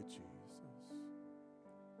 Thank you, Jesus.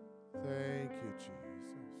 Thank you, Jesus.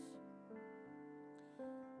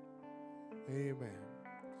 Amen.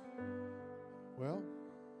 Well,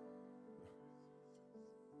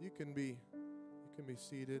 you can be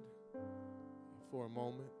seated for a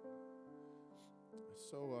moment.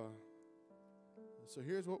 So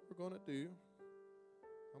here's what we're going to do.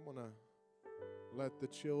 I'm going to let the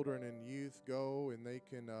children and youth go, and they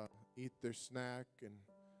can eat their snack and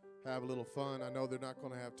have a little fun. I know they're not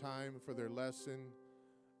going to have time for their lesson,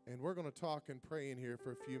 and we're going to talk and pray in here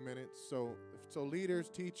for a few minutes. So leaders,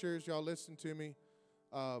 teachers, y'all listen to me.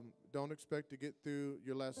 Don't expect to get through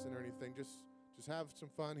your lesson or anything. Just have some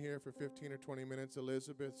fun here for 15 or 20 minutes.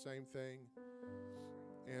 Elizabeth, same thing.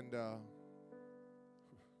 And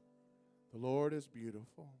the Lord is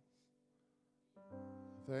beautiful.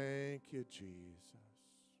 Thank you, Jesus.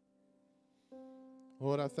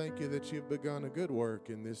 Lord, I thank you that you've begun a good work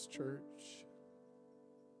in this church.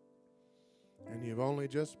 And you've only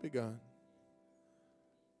just begun.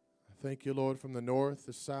 I thank you, Lord, from the north,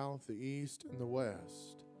 the south, the east, and the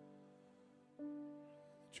west,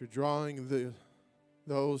 that you're drawing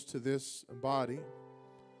those to this body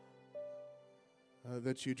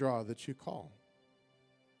that you draw, that you call.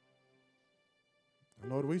 And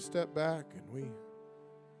Lord, we step back and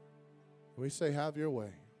we say, have your way.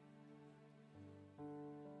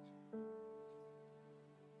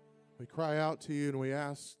 We cry out to you and we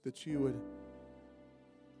ask that you would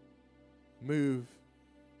move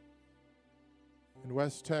in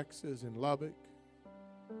West Texas, in Lubbock,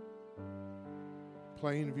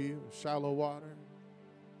 Plainview, Shallow Water,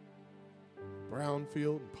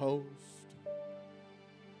 Brownfield, Post,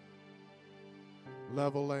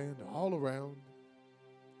 Level Land, all around.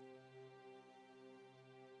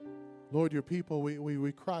 Lord, your people,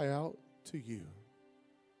 we cry out to you.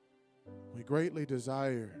 We greatly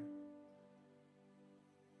desire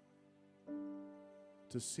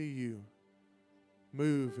to see you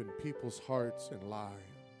move in people's hearts and lives.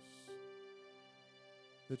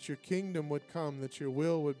 That your kingdom would come, that your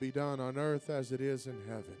will would be done on earth as it is in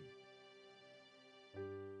heaven.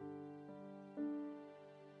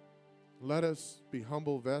 Let us be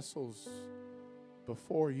humble vessels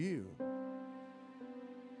before you.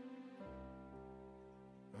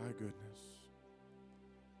 My goodness.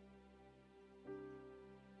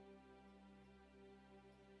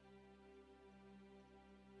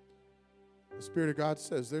 The Spirit of God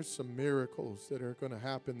says there's some miracles that are going to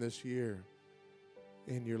happen this year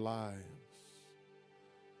in your lives.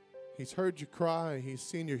 He's heard you cry. He's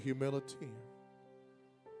seen your humility.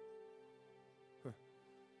 The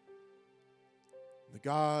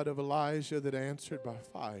God of Elijah that answered by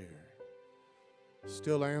fire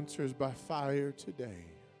still answers by fire today.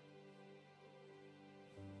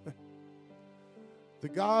 The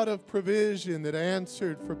God of provision that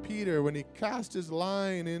answered for Peter when he cast his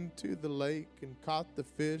line into the lake and caught the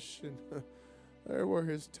fish, and there were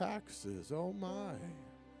his taxes. Oh my.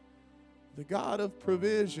 The God of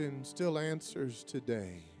provision still answers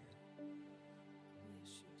today.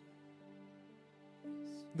 Yes, you do.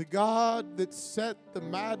 Yes. The God that set the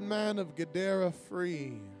madman of Gadara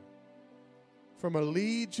free from a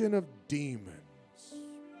legion of demons,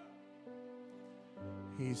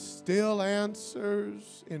 He still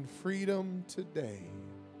answers in freedom today.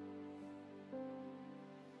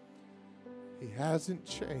 He hasn't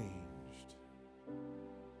changed.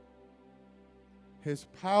 His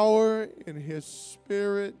power and His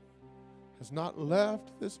Spirit has not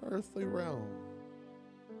left this earthly realm.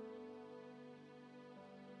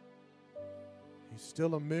 He's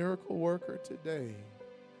still a miracle worker today.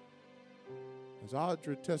 As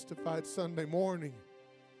Audra testified Sunday morning,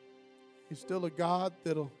 He's still a God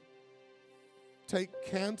that'll take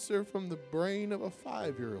cancer from the brain of a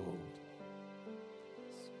 5-year-old.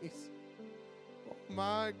 Oh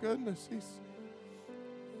my goodness,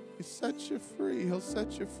 He's set you free. He'll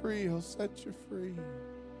set you free. He'll set you free.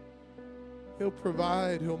 He'll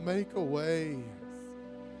provide. He'll make a way.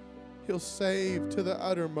 He'll save to the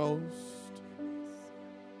uttermost.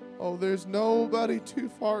 Oh, there's nobody too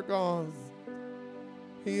far gone.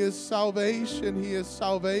 He is salvation. He is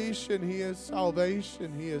salvation. He is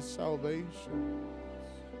salvation. He is salvation.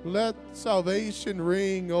 Let salvation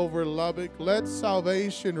ring over Lubbock. Let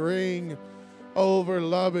salvation ring over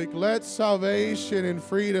Lubbock. Let salvation and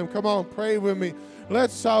freedom, come on, pray with me.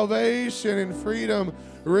 Let salvation and freedom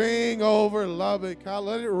ring over Lubbock.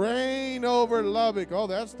 Let it rain over Lubbock. Oh,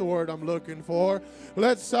 that's the word I'm looking for.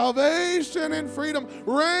 Let salvation and freedom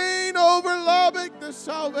reign over Lubbock. The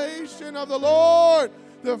salvation of the Lord,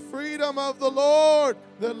 the freedom of the Lord,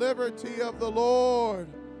 the liberty of the Lord.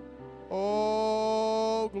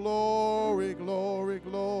 Oh, glory, glory,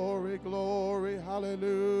 glory, glory.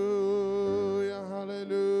 Hallelujah,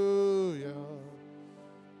 hallelujah.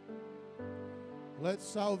 Let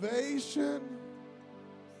salvation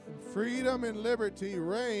and freedom and liberty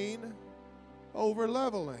reign over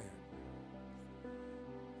Levelland.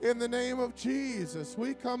 In the name of Jesus,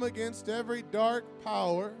 we come against every dark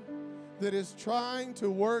power that is trying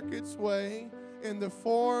to work its way in the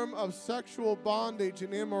form of sexual bondage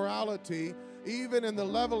and immorality, even in the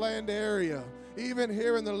Levelland area, even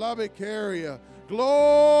here in the Lubbock area.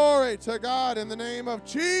 Glory to God in the name of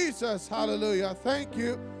Jesus. Hallelujah. I thank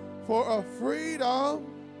you for a freedom,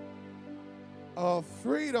 a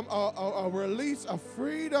release of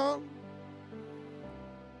freedom.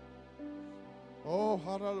 Oh,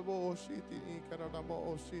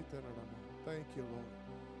 thank you, Lord.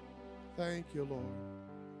 Thank you, Lord.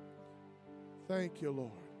 Thank you,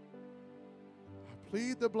 Lord. I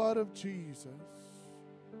plead the blood of Jesus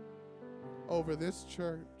over this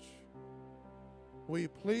church. We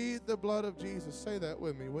plead the blood of Jesus. Say that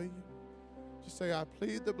with me, will you? Just say, I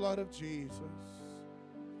plead the blood of Jesus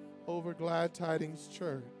over Glad Tidings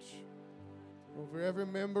Church, over every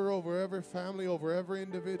member, over every family, over every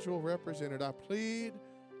individual represented. I plead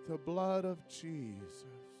the blood of Jesus.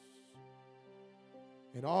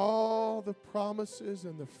 And all the promises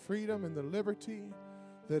and the freedom and the liberty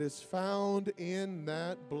that is found in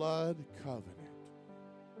that blood covenant.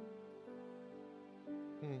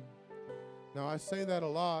 Now, I say that a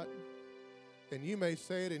lot, and you may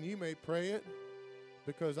say it and you may pray it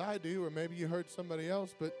because I do, or maybe you heard somebody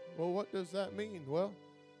else, but, well, what does that mean? Well,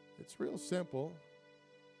 it's real simple.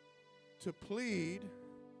 To plead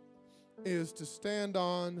is to stand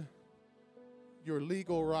on your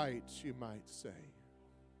legal rights, you might say.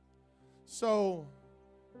 So,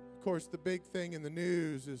 of course, the big thing in the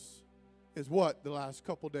news is what the last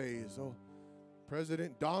couple days? Oh,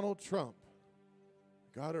 President Donald Trump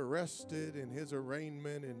got arrested in his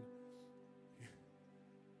arraignment, and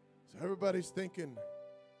so everybody's thinking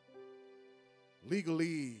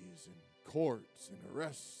legalese and courts and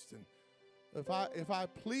arrests. And if I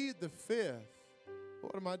plead the fifth,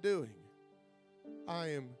 what am I doing?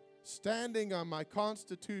 I am standing on my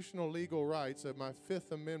constitutional legal rights, of my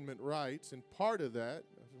Fifth Amendment rights, and part of that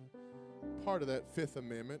Fifth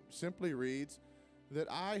Amendment simply reads that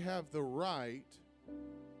I have the right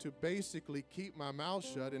to basically keep my mouth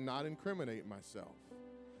shut and not incriminate myself.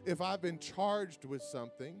 If I've been charged with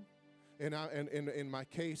something and my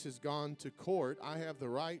case has gone to court, I have the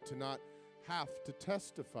right to not have to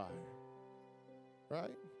testify,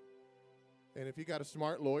 right? And if you got a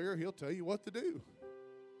smart lawyer, he'll tell you what to do.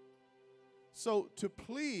 So to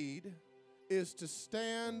plead is to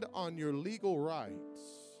stand on your legal rights.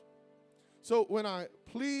 So when I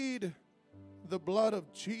plead the blood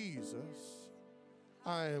of Jesus,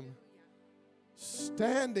 I am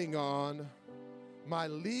standing on my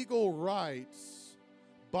legal rights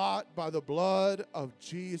bought by the blood of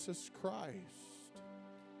Jesus Christ.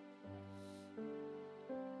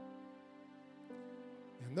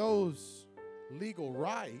 And those legal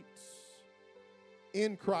rights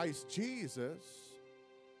in Christ Jesus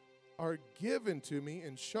are given to me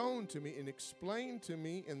and shown to me and explained to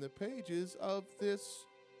me in the pages of this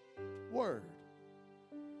word.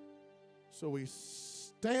 So we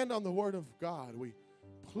stand on the word of God. We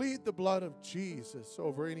plead the blood of Jesus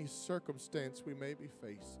over any circumstance we may be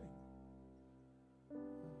facing.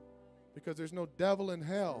 Because there's no devil in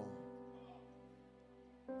hell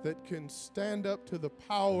that can stand up to the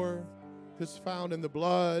power that's found in the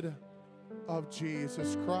blood of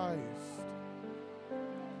Jesus Christ.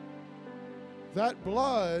 That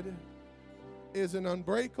blood is an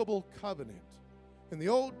unbreakable covenant. In the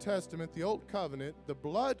Old Testament, the Old Covenant, the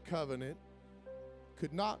blood covenant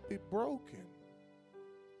could not be broken.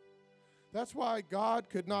 That's why God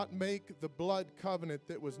could not make the blood covenant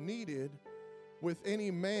that was needed with any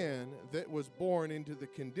man that was born into the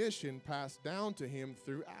condition passed down to him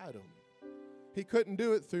through Adam. He couldn't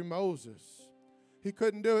do it through Moses. He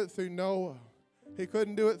couldn't do it through Noah. He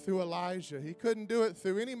couldn't do it through Elijah. He couldn't do it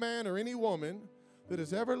through any man or any woman that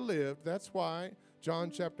has ever lived. That's why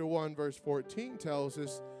John chapter 1 verse 14 tells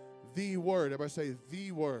us the Word. Everybody say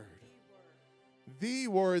the Word. The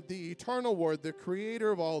Word, the eternal Word, the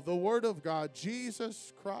creator of all, the Word of God,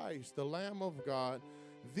 Jesus Christ, the Lamb of God,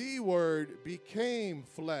 the Word became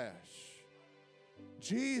flesh.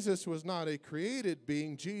 Jesus was not a created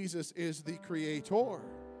being. Jesus is the creator.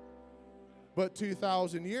 But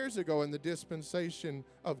 2,000 years ago in the dispensation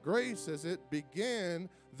of grace, as it began,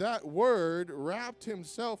 that Word wrapped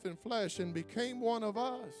himself in flesh and became one of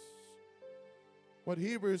us. What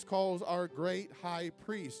Hebrews calls our great high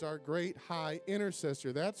priest, our great high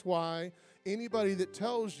intercessor. That's why anybody that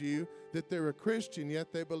tells you that they're a Christian,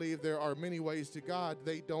 yet they believe there are many ways to God,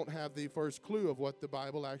 they don't have the first clue of what the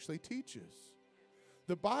Bible actually teaches.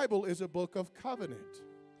 The Bible is a book of covenant.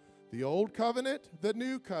 The Old Covenant, the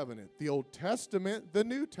New Covenant. The Old Testament, the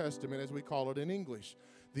New Testament, as we call it in English.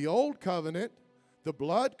 The Old Covenant, the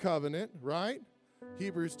blood covenant, right?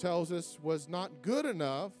 Hebrews tells us was not good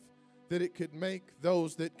enough that it could make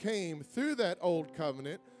those that came through that old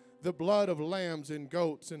covenant the blood of lambs and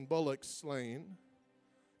goats and bullocks slain.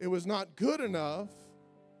 It was not good enough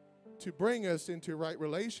to bring us into right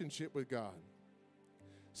relationship with God.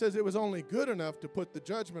 It says it was only good enough to put the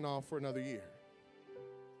judgment off for another year.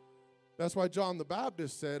 That's why John the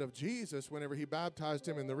Baptist said of Jesus whenever he baptized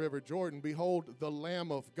him in the river Jordan, behold, the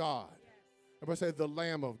Lamb of God. Everybody say the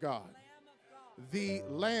Lamb of God. The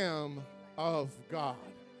Lamb of God.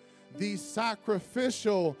 The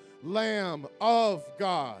sacrificial Lamb of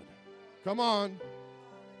God. Come on.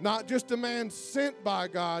 Not just a man sent by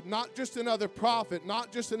God, not just another prophet,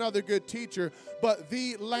 not just another good teacher, but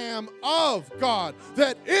the Lamb of God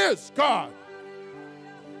that is God.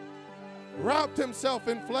 Wrapped himself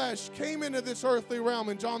in flesh, came into this earthly realm,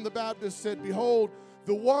 and John the Baptist said, behold,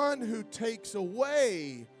 the one who takes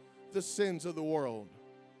away the sins of the world.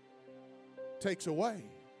 Takes away,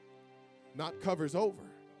 not covers over.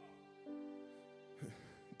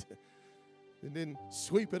 And then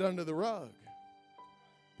sweep it under the rug.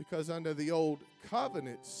 Because under the old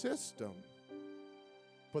covenant system,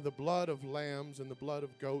 for the blood of lambs and the blood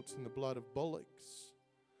of goats and the blood of bullocks,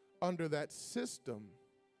 under that system,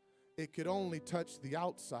 it could only touch the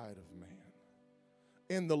outside of man.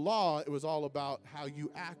 In the law, it was all about how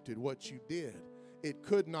you acted, what you did. It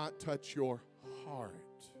could not touch your heart.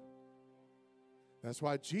 That's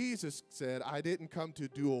why Jesus said, I didn't come to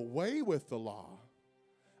do away with the law.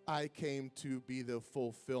 I came to be the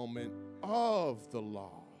fulfillment of the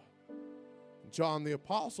law. John the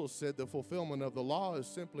Apostle said the fulfillment of the law is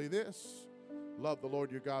simply this. Love the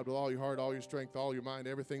Lord your God with all your heart, all your strength, all your mind,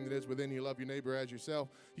 everything that is within you. Love your neighbor as yourself.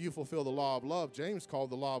 You fulfill the law of love. James called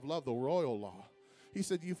the law of love the royal law. He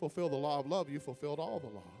said you fulfill the law of love, you fulfilled all the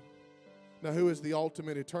law. Now who is the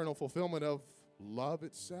ultimate eternal fulfillment of love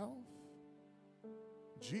itself?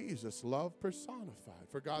 Jesus, love personified.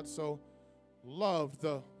 For God so loved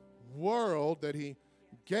the world that he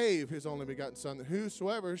gave his only begotten Son, that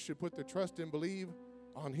whosoever should put their trust and believe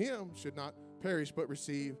on him should not perish but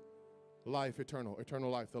receive life eternal, eternal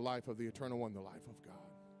life, the life of the eternal one, the life of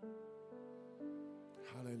God.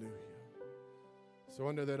 Hallelujah. So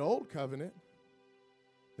under that old covenant,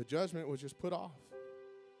 the judgment was just put off.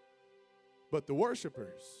 But the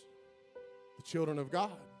worshipers, the children of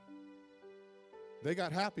God, they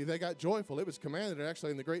got happy, they got joyful. It was commanded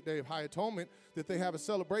actually in the great day of High Atonement that they have a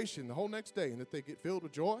celebration the whole next day and that they get filled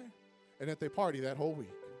with joy and that they party that whole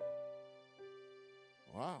week.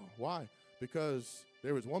 Wow, why? Because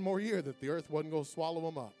there was one more year that the earth wasn't going to swallow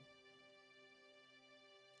them up.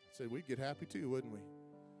 I said we'd get happy too, wouldn't we?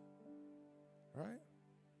 Right?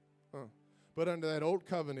 But under that old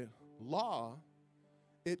covenant law,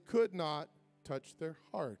 it could not touch their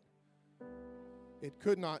heart. It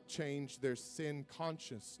could not change their sin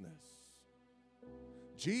consciousness.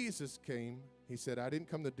 Jesus came, he said, I didn't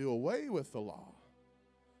come to do away with the law.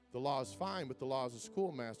 The law is fine, but the law is a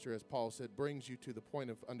schoolmaster, as Paul said, brings you to the point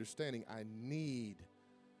of understanding I need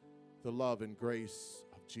the love and grace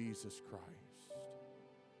of Jesus Christ.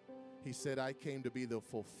 He said, I came to be the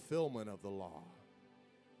fulfillment of the law.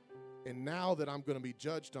 And now that I'm going to be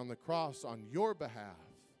judged on the cross on your behalf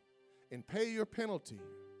and pay your penalty,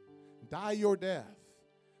 die your death,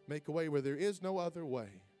 make a way where there is no other way.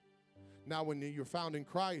 Now when you're found in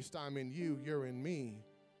Christ, I'm in you, you're in me.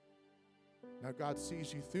 Now God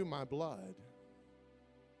sees you through my blood.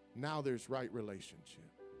 Now there's right relationship.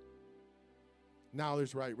 Now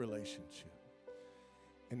there's right relationship.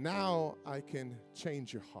 And now I can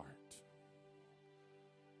change your heart.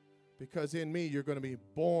 Because in me, you're going to be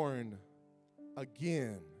born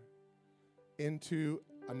again into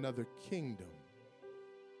another kingdom.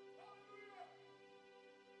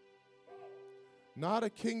 Not a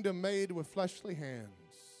kingdom made with fleshly hands.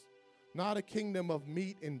 Not a kingdom of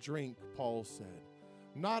meat and drink, Paul said.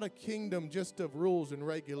 Not a kingdom just of rules and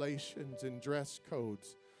regulations and dress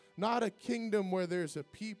codes. Not a kingdom where there's a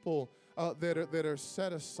people that are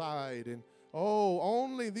set aside and, oh,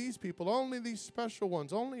 only these people, only these special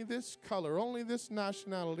ones, only this color, only this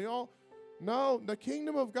nationality. Oh, no, the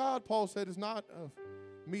kingdom of God, Paul said, is not of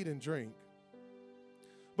meat and drink,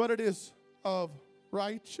 but it is of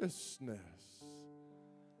righteousness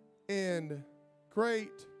and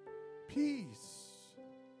great peace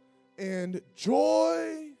and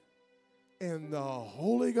joy in the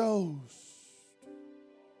Holy Ghost.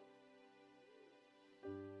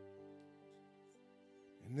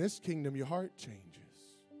 In this kingdom, your heart changes.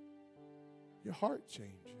 Your heart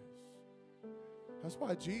changes. That's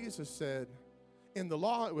why Jesus said, in the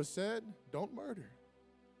law it was said, don't murder.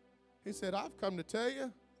 He said, I've come to tell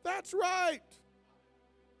you, that's right.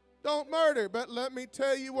 Don't murder. But let me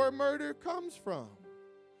tell you where murder comes from.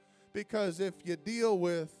 Because if you deal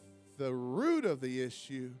with the root of the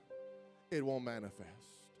issue, it won't manifest.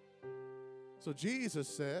 So Jesus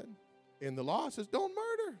said, in the law it says, don't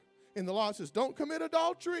murder. In the law it says, don't commit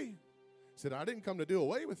adultery. He said, I didn't come to do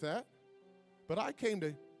away with that, but I came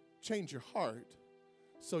to change your heart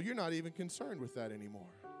so you're not even concerned with that anymore.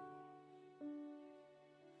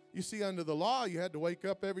 You see, under the law, you had to wake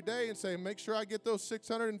up every day and say, make sure I get those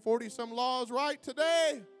 640-some laws right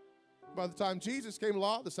today. By the time Jesus came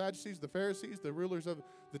along, the Sadducees, the Pharisees, the rulers of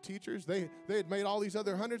the teachers, they had made all these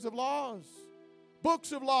other hundreds of laws.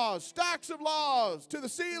 Books of laws, stacks of laws to the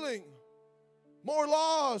ceiling. More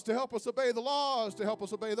laws to help us obey the laws, to help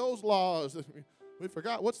us obey those laws. We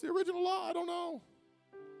forgot, what's the original law? I don't know.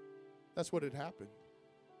 That's what had happened,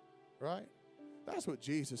 right? That's what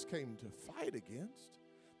Jesus came to fight against.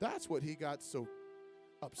 That's what he got so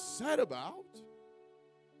upset about,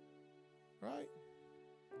 right?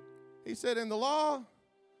 He said, in the law,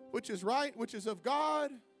 which is right, which is of God,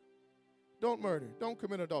 don't murder, don't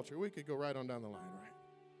commit adultery. We could go right on down the line, right?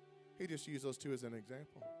 He just used those two as an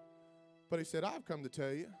example. But he said, I've come to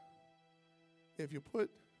tell you, if you put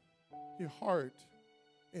your heart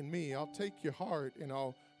in me, I'll take your heart and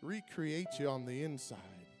I'll recreate you on the inside.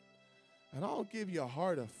 And I'll give you a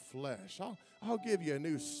heart of flesh. I'll give you a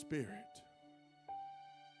new spirit.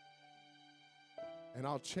 And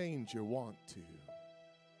I'll change your want to.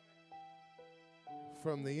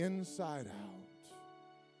 From the inside out.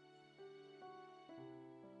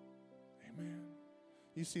 Amen.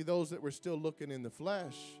 You see, those that were still looking in the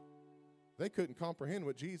flesh, they couldn't comprehend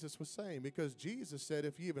what Jesus was saying, because Jesus said,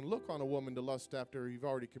 if you even look on a woman to lust after her, you've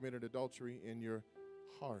already committed adultery in your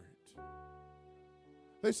heart.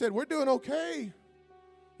 They said, we're doing okay.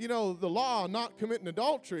 You know, the law, not committing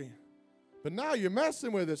adultery. But now you're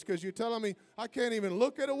messing with us because you're telling me I can't even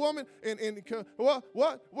look at a woman. What?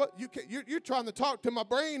 You're trying to talk to my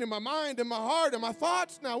brain and my mind and my heart and my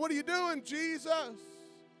thoughts now. What are you doing, Jesus?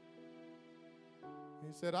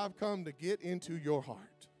 He said, I've come to get into your heart.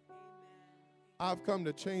 I've come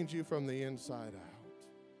to change you from the inside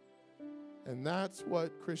out. And that's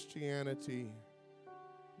what Christianity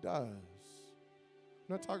does.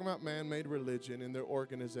 I'm not talking about man-made religion and their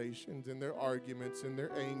organizations and their arguments and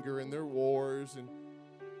their anger and their wars. And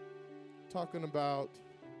talking about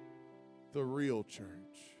the real church.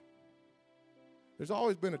 There's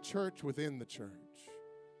always been a church within the church.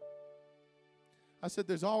 I said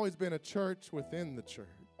there's always been a church within the church.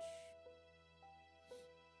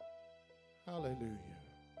 Hallelujah.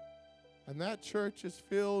 And that church is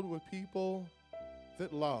filled with people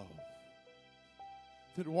that love,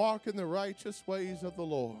 that walk in the righteous ways of the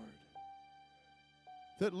Lord,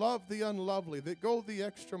 that love the unlovely, that go the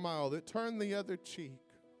extra mile, that turn the other cheek,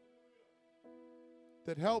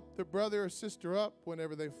 that help their brother or sister up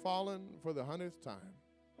whenever they've fallen for the 100th time.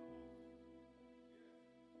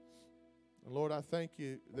 And Lord, I thank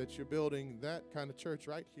you that you're building that kind of church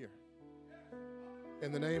right here.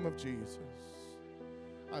 In the name of Jesus.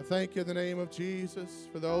 I thank you in the name of Jesus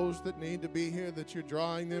for those that need to be here, that you're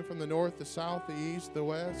drawing them from the north, the south, the east, the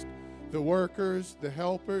west, the workers, the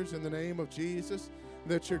helpers, in the name of Jesus,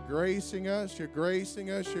 that you're gracing us, you're gracing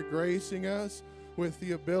us, you're gracing us with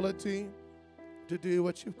the ability to do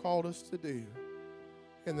what you've called us to do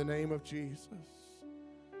in the name of Jesus.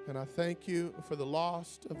 And I thank you for the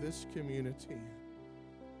lost of this community,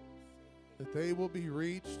 that they will be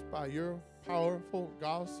reached by your powerful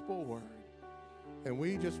gospel word. And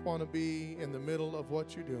we just want to be in the middle of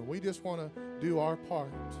what you're doing. We just want to do our part.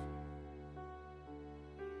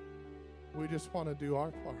 We just want to do our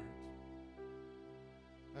part.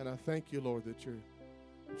 And I thank you, Lord, that you're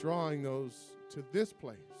drawing those to this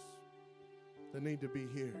place that need to be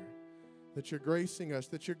here, that you're gracing us,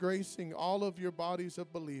 that you're gracing all of your bodies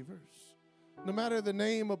of believers. No matter the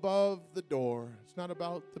name above the door, it's not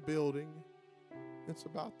about the building, it's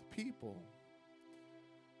about the people.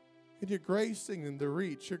 And you're gracing them to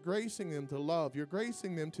reach. You're gracing them to love. You're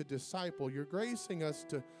gracing them to disciple. You're gracing us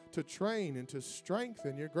to train and to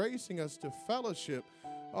strengthen. You're gracing us to fellowship.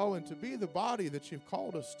 Oh, and to be the body that you've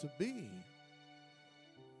called us to be.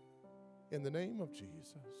 In the name of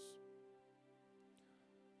Jesus.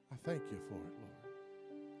 I thank you for it,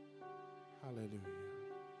 Lord. Hallelujah.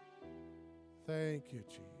 Thank you,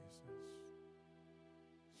 Jesus.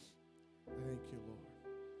 Thank you, Lord.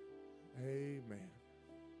 Amen.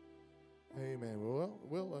 Amen. Well,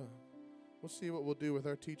 we'll see what we'll do with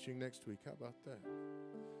our teaching next week. How about that?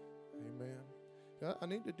 Amen. I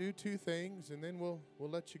need to do two things, and then we'll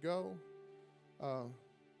let you go.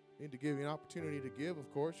 Need to give you an opportunity to give, of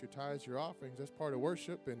course, your tithes, your offerings. That's part of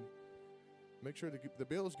worship, and make sure the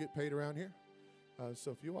bills get paid around here.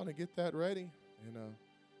 So if you want to get that ready, and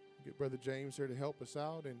get Brother James here to help us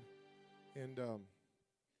out, and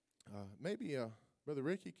maybe Brother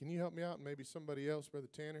Ricky, can you help me out? And maybe somebody else, Brother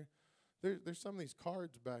Tanner. There's some of these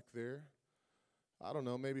cards back there. I don't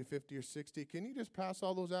know, maybe 50 or 60. Can you just pass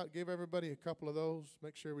all those out? Give everybody a couple of those.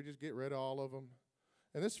 Make sure we just get rid of all of them.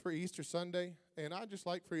 And this is for Easter Sunday. And I'd just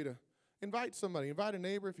like for you to invite somebody. Invite a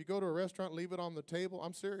neighbor. If you go to a restaurant, leave it on the table.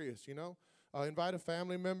 I'm serious, you know. Invite a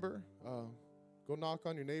family member. Go knock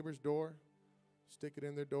on your neighbor's door. Stick it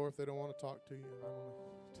in their door if they don't want to talk to you. I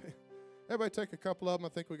don't know. Everybody take a couple of them. I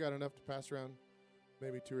think we got enough to pass around.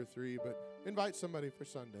 Maybe 2 or 3, but invite somebody for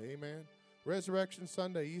Sunday, amen. Resurrection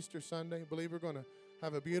Sunday, Easter Sunday, believe we're going to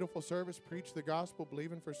have a beautiful service, preach the gospel,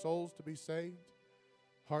 believing for souls to be saved,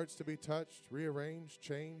 hearts to be touched, rearranged,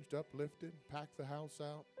 changed, uplifted, pack the house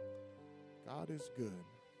out. God is good,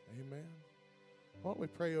 amen. Why don't we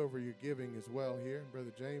pray over your giving as well here, and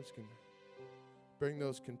Brother James can bring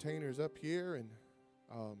those containers up here, and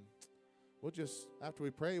we'll just, after we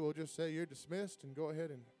pray, we'll just say you're dismissed and go ahead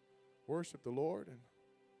and worship the Lord and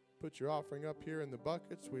put your offering up here in the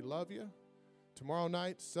buckets. We love you. Tomorrow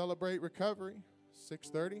night, Celebrate Recovery,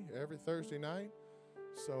 6:30 every Thursday night.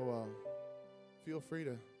 So feel free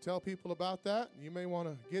to tell people about that. You may want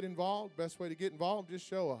to get involved. Best way to get involved, just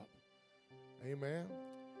show up. Amen.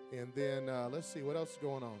 And then let's see what else is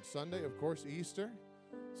going on. Sunday, of course, Easter.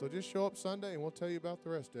 So just show up Sunday and we'll tell you about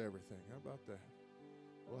the rest of everything. How about that?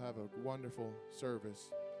 We'll have a wonderful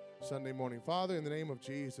service Sunday morning. Father, in the name of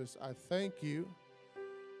Jesus, I thank you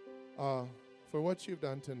for what you've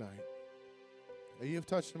done tonight. You've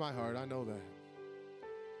touched my heart. I know that.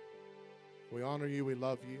 We honor you. We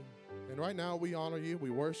love you. And right now we honor you. We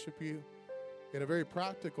worship you in a very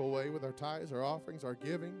practical way with our tithes, our offerings, our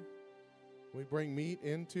giving. We bring meat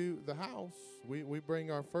into the house. We bring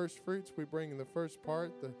our first fruits. We bring in the first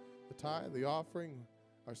part, the tithe, the offering,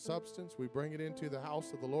 our substance. We bring it into the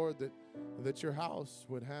house of the Lord, that your house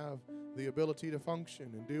would have the ability to function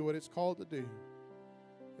and do what it's called to do.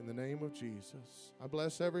 In the name of Jesus, I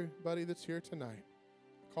bless everybody that's here tonight.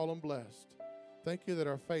 I call them blessed. Thank you that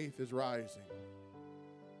our faith is rising.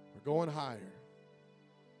 We're going higher.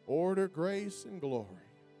 Order, grace, and glory.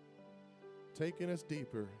 Taking us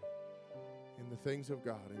deeper in the things of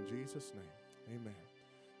God. In Jesus' name, amen.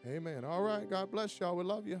 Amen. All right, God bless y'all. We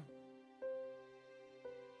love you.